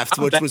draft,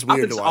 which was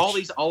weird to watch. All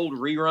these old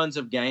reruns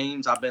of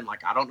games, I've been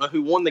like, I don't know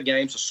who won the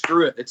game, so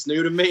screw it. It's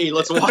new to me.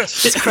 Let's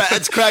watch it.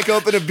 Let's crack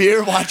open a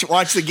beer, watch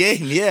the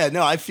game. Yeah,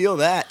 no, I feel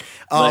that.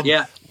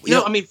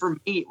 For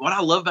me, what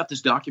I love about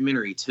this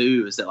documentary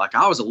too is that like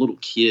I was a little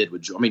kid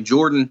with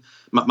Jordan.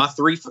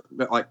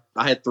 I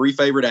had three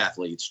favorite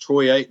athletes: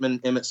 Troy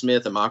Aikman, Emmett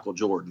Smith, and Michael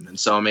Jordan. And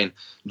so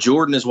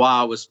Jordan is why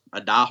I was a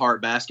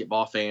diehard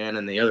basketball fan,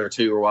 and the other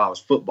two are why I was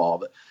football.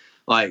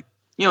 But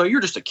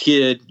you're just a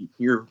kid.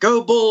 You're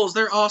go Bulls.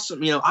 They're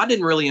awesome. I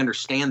didn't really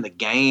understand the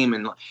game,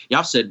 and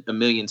I've said a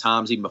million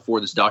times even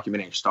before this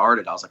documentary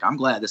started, I was like, I'm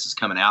glad this is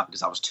coming out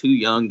because I was too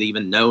young to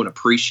even know and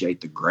appreciate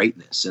the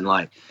greatness. And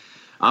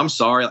I'm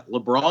sorry,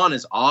 LeBron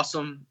is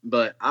awesome,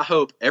 but I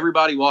hope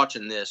everybody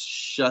watching this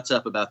shuts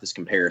up about this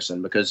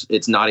comparison because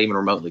it's not even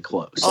remotely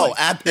close.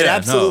 It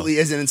absolutely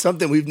isn't. And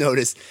something we've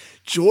noticed,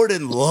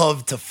 Jordan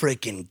loved to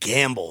freaking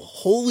gamble.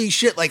 Holy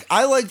shit. Like,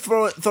 I like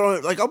throwing,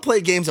 like, I'll play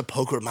games of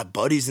poker with my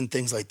buddies and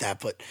things like that,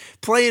 but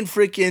playing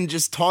freaking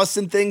just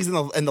tossing things in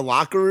the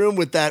locker room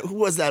with that, who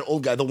was that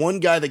old guy? The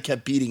one guy that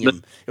kept beating him.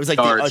 It was like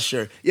the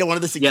usher. Yeah, one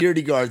of the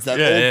security guards.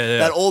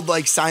 That old,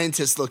 like,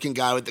 scientist-looking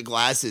guy with the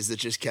glasses that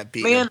just kept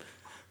beating him.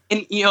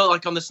 And,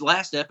 like on this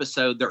last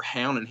episode, they're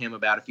hounding him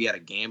about if he had a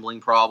gambling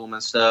problem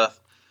and stuff.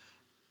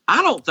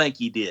 I don't think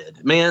he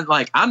did, man.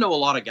 Like, I know a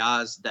lot of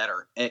guys that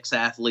are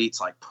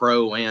ex-athletes, like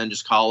pro and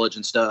just college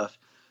and stuff.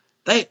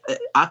 I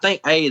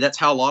think, that's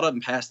how a lot of them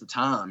passed the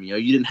time. You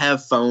didn't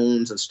have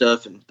phones and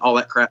stuff and all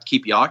that crap to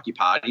keep you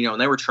occupied, and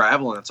they were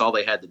traveling. That's all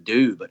they had to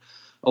do. But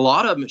a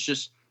lot of them, it's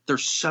just, they're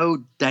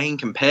so dang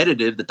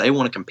competitive that they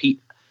want to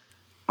compete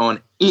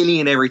on any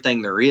and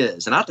everything there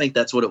is. And I think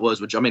that's what it was.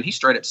 He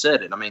straight up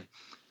said it.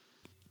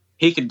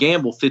 He could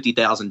gamble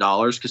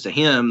 $50,000 because to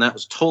him that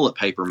was toilet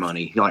paper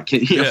money,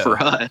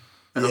 for us.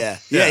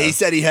 Yeah. He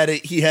said he had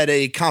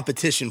a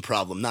competition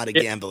problem, not a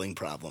gambling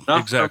problem.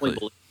 Exactly.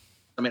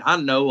 I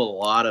know a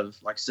lot of,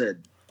 like I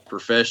said,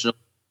 professional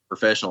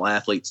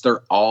athletes.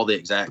 They're all the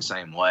exact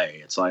same way.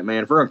 It's like,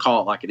 man, if we're gonna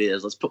call it like it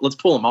is, let's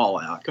pull them all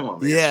out. Come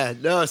on, man. Yeah.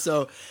 No.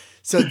 So,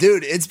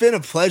 dude, it's been a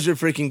pleasure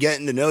freaking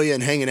getting to know you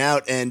and hanging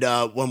out. And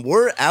when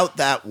we're out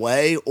that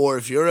way, or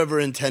if you're ever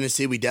in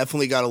Tennessee, we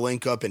definitely got to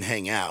link up and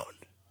hang out.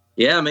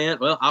 Yeah, man.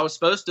 Well, I was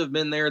supposed to have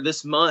been there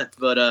this month,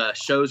 but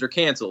shows are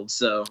canceled.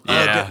 So,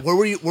 where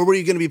were you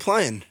going to be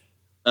playing?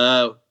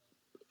 Oh,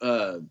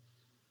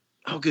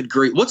 good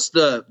grief! What's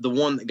the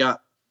one that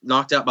got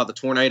knocked out by the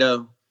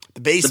tornado?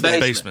 The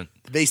basement.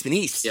 The basement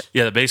east.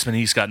 Yeah, the basement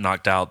east got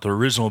knocked out. The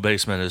original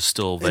basement is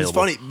still available.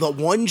 It's funny. The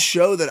one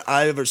show that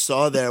I ever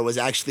saw there was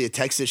actually a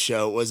Texas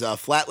show. It was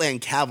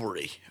Flatland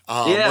Cavalry.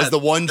 Was the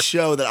one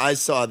show that I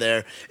saw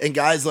there, and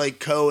guys like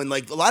Co and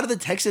like a lot of the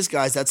Texas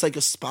guys. That's like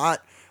a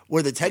spot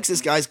where the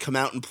Texas guys come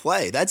out and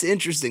play. That's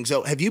interesting.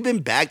 So have you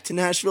been back to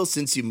Nashville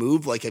since you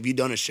moved? Like, have you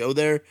done a show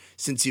there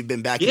since you've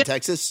been back in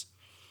Texas?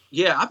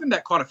 Yeah, I've been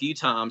back quite a few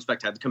times. In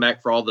fact, I had to come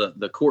back for all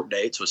the court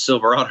dates with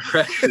Silverado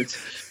Records.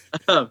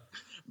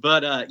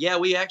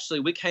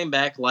 We came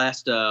back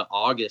last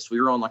August.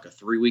 We were on like a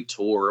 3-week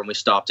tour, and we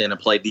stopped in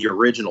and played the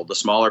original, the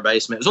smaller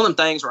basement. It was one of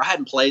them things where I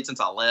hadn't played since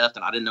I left,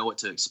 and I didn't know what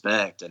to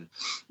expect. And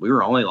we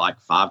were only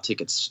like 5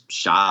 tickets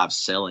shy of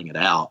selling it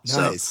out.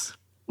 Nice. So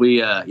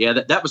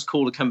that was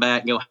cool to come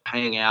back and go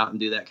hang out and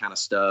do that kind of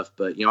stuff.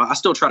 But, I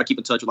still try to keep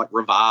in touch with like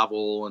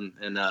Revival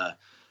and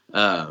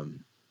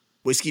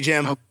Whiskey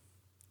Jam.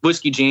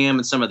 Whiskey Jam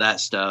and some of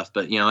that stuff.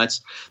 But,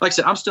 it's like I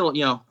said, I'm still,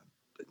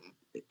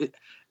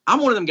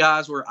 I'm one of them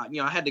guys where,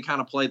 I had to kind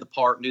of play the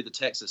part and do the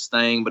Texas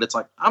thing. But it's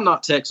like, I'm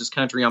not Texas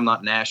country. I'm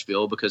not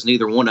Nashville because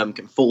neither one of them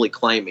can fully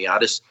claim me.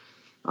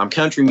 I'm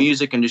country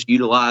music and just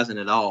utilizing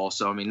it all.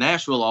 So,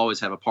 Nashville will always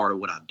have a part of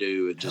what I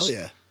do. It just,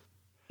 Hell yeah.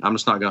 I'm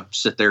just not going to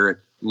sit there at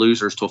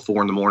losers till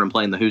 4 a.m.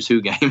 playing the who's who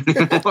game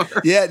anymore.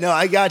 Yeah, no,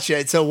 I got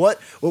you. So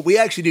what we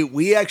actually do,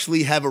 we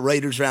actually have a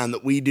writers round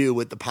that we do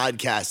with the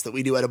podcast that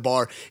we do at a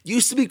bar. It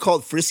used to be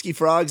called Frisky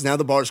Frogs. Now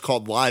the bar's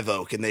called Live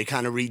Oak, and they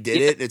kind of redid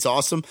it. It's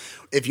awesome.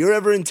 If you're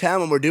ever in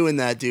town when we're doing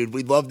that, dude,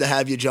 we'd love to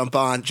have you jump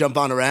on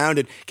around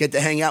and get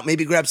to hang out.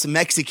 Maybe grab some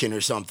Mexican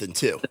or something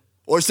too,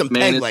 or some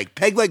peg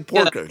leg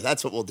porker. Yeah.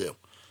 That's what we'll do.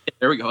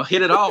 There we go.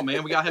 Hit it all,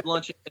 man. We got to have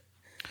lunch.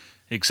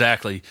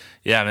 Exactly.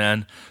 Yeah,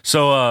 man.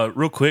 So,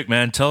 real quick,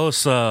 man, tell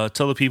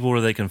the people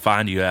where they can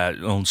find you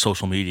at on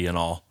social media and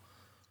all.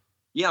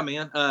 Yeah,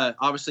 man.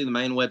 Obviously, the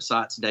main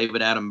website's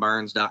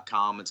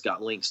davidadambyrnes.com. It's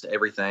got links to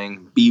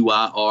everything.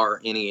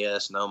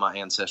 BYRNES. No, my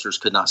ancestors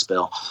could not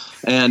spell.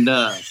 And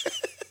we're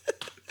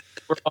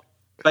on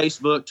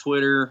Facebook,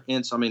 Twitter,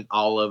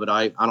 all of it.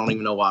 I don't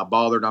even know why I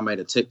bothered. I made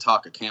a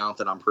TikTok account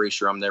that I'm pretty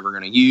sure I'm never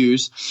going to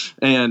use.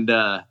 And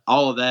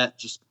all of that,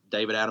 just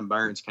David Adam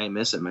Byrnes, can't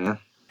miss it, man.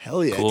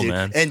 Hell yeah, cool, dude.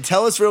 Man. And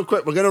tell us real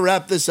quick, we're gonna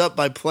wrap this up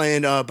by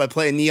playing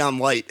Neon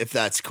Light, if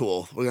that's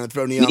cool. We're gonna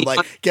throw Neon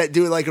Light,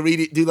 do like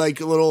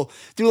a little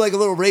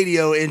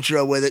radio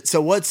intro with it. So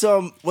what's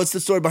the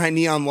story behind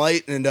Neon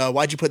Light, and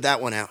why'd you put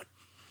that one out?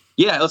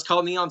 Yeah, let's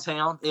call it Neon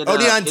Town.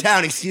 Neon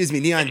Town, excuse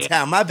me, Neon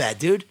Town. My bad,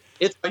 dude.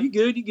 You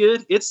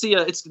good. It's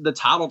the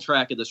title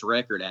track of this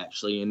record,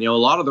 actually. And, a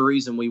lot of the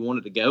reason we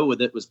wanted to go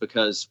with it was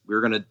because we were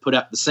going to put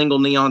out the single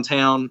Neon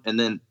Town, and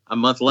then a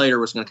month later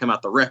was going to come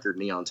out the record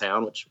Neon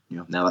Town, which,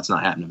 now that's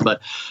not happening.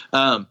 But,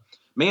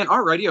 man,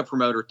 our radio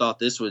promoter thought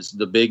this was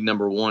the big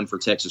number one for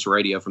Texas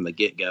radio from the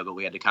get-go, but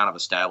we had to kind of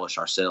establish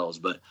ourselves.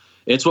 But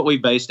it's what we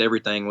based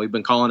everything. We've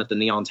been calling it the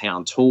Neon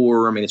Town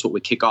Tour. It's what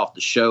we kick off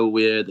the show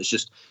with.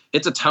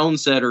 It's a tone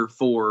setter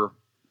for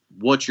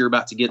what you're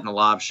about to get in the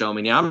live show.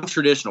 I'm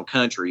traditional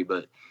country,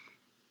 but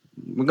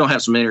we're going to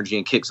have some energy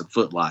and kick some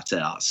footlights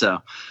out. So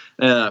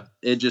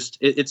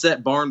it's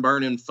that barn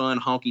burning, fun,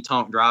 honky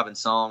tonk driving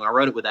song. I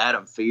wrote it with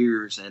Adam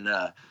Fears. And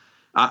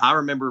I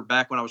remember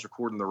back when I was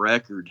recording the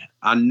record,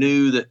 I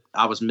knew that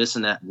I was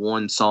missing that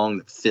one song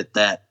that fit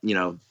that,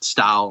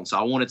 style. And so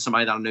I wanted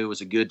somebody that I knew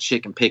was a good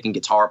chicken picking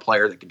guitar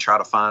player that could try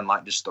to find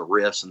like just the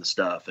riffs and the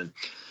stuff. And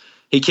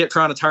he kept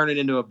trying to turn it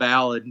into a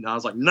ballad, and I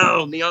was like,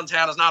 no, Neon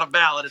Town is not a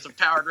ballad. It's a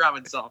power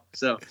driving song.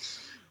 So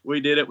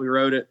we did it. We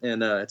wrote it,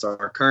 and it's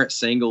our current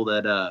single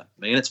that,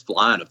 man, it's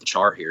flying up the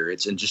chart here.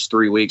 It's in just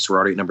 3 weeks. We're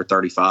already at number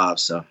 35.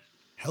 So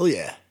Hell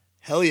yeah.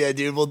 Hell yeah,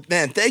 dude. Well,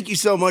 man, thank you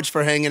so much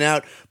for hanging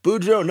out.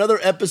 Boudreaux, another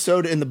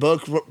episode in the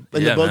book. The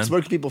books. Man.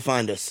 Where can people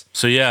find us?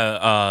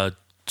 So,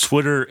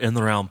 Twitter, In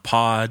the Round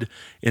Pod,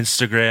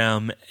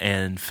 Instagram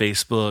and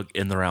Facebook,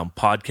 In the Round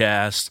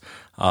Podcast.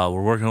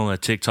 We're working on a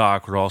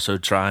TikTok. We're also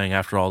trying,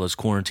 after all this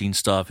quarantine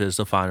stuff, is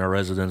to find our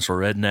residential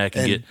redneck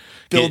and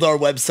build our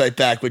website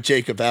back with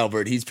Jacob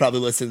Albert. He's probably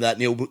listening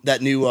to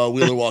that new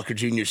Wheeler Walker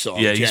Jr. song.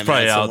 Yeah, he's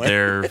probably out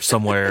there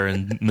somewhere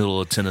in the middle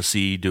of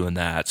Tennessee doing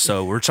that.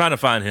 So we're trying to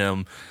find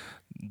him.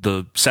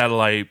 The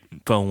satellite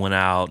phone went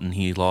out and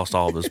he lost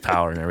all of his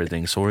power and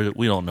everything. So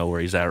we don't know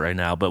where he's at right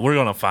now, but we're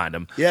going to find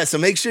him. Yeah, so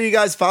make sure you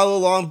guys follow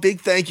along.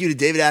 Big thank you to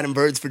David Adam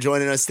Byrnes for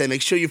joining us today.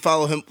 Make sure you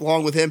follow him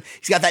along with him.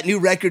 He's got that new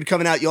record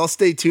coming out. Y'all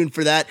stay tuned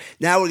for that.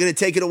 Now we're going to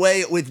take it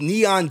away with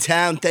Neon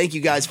Town. Thank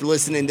you guys for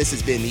listening. This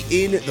has been the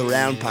In the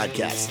Round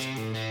Podcast.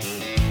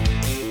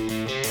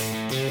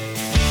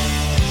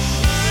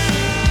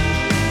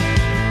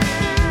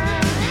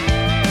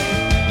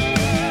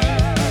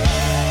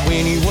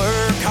 When you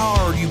work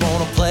hard, you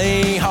want to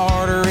play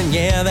harder, and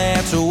yeah,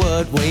 that's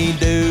what we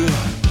do.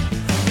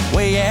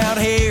 Way out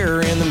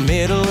here in the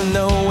middle of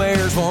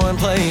nowhere's one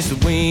place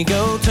that we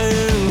go to.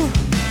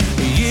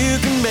 You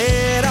can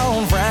bet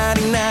on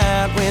Friday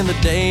night when the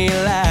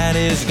daylight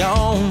is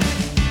gone.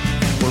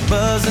 We're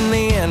buzzing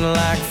in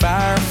like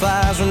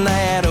fireflies when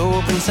that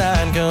open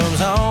sign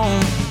comes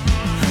on.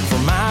 For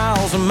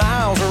miles and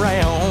miles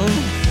around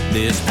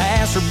this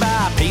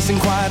passerby, peace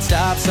and quiet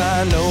stop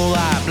sign, no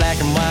light,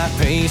 black and white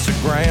piece of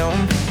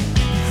ground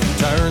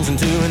turns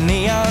into a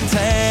neon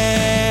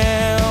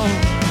town.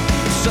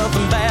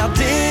 Something about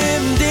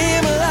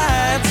dim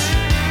lights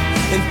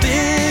and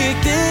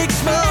thick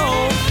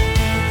smoke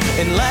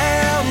and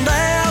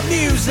loud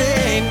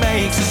music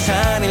makes this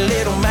tiny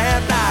little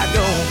mad light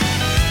go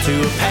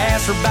to a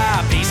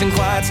passerby, peace and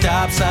quiet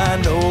stop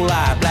sign, no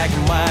light, black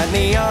and white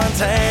neon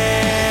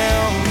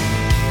town.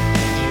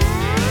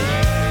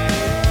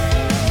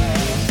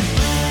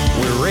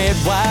 Red,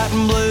 white,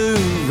 and blue,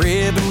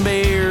 ribbon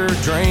beer,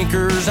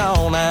 drinkers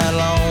all night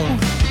long.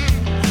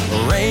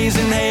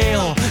 Raising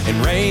hell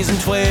and raising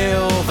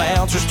 12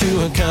 ounces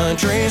to a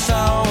country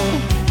song.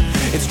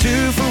 It's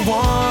 2 for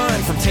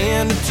 1 from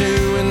 10 to 2,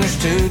 and there's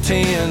 2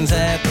 10s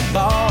at the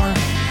bar.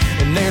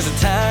 And there's a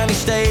tiny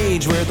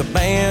stage where the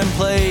band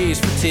plays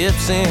for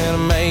tips in a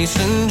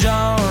mason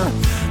jar.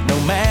 No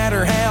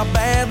matter how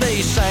bad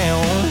they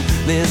sound,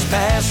 this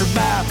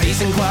passerby,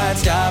 peace and quiet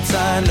stop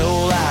sign,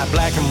 no light,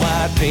 black and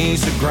white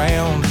piece of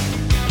ground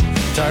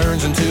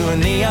turns into a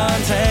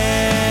neon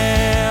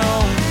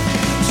town.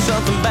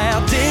 Something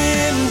about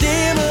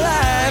dim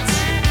lights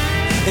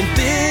and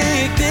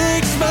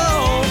thick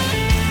smoke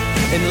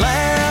And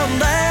loud,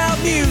 loud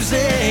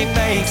music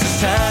makes this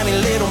tiny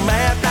little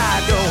map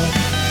I go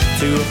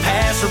to a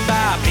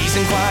passerby, peace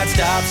and quiet,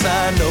 stop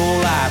sign, no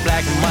light,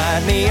 black and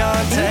white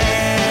neon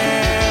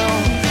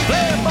town.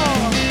 Play it, boy.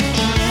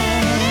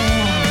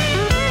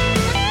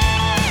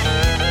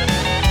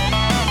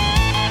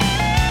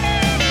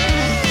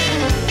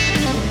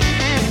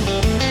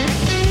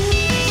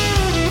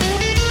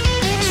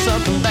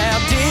 Something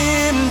about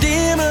dim,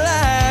 dim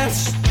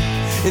lights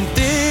and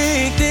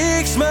thick,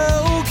 thick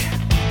smoke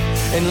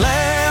and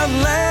loud,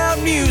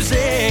 loud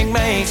music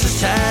makes this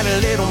tiny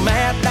little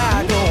map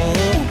I go.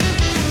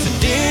 So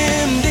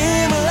dim,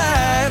 dim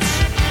lights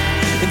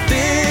and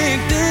thick,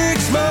 thick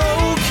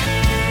smoke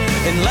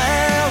and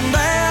loud,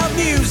 loud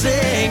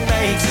music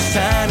makes this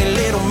tiny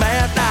little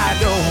map I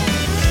go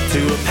to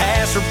a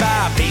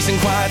passerby, peace and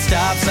quiet,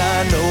 stop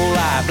sign, no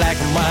light, black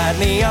and white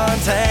neon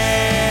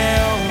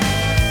town.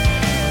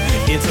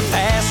 It's a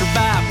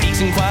passerby,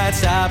 peace and quiet,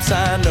 stop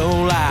sign, no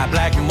light,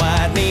 black and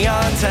white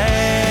neon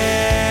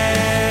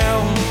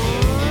town.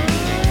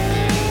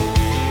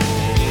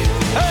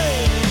 Hey!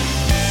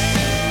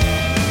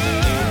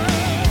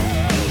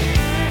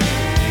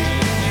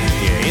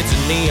 Yeah, it's a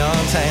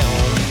neon town.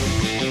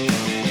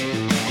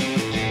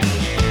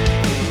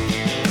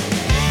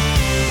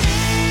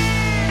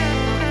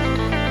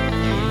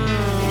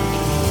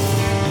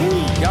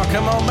 Y'all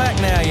come on back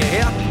now, you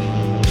hear?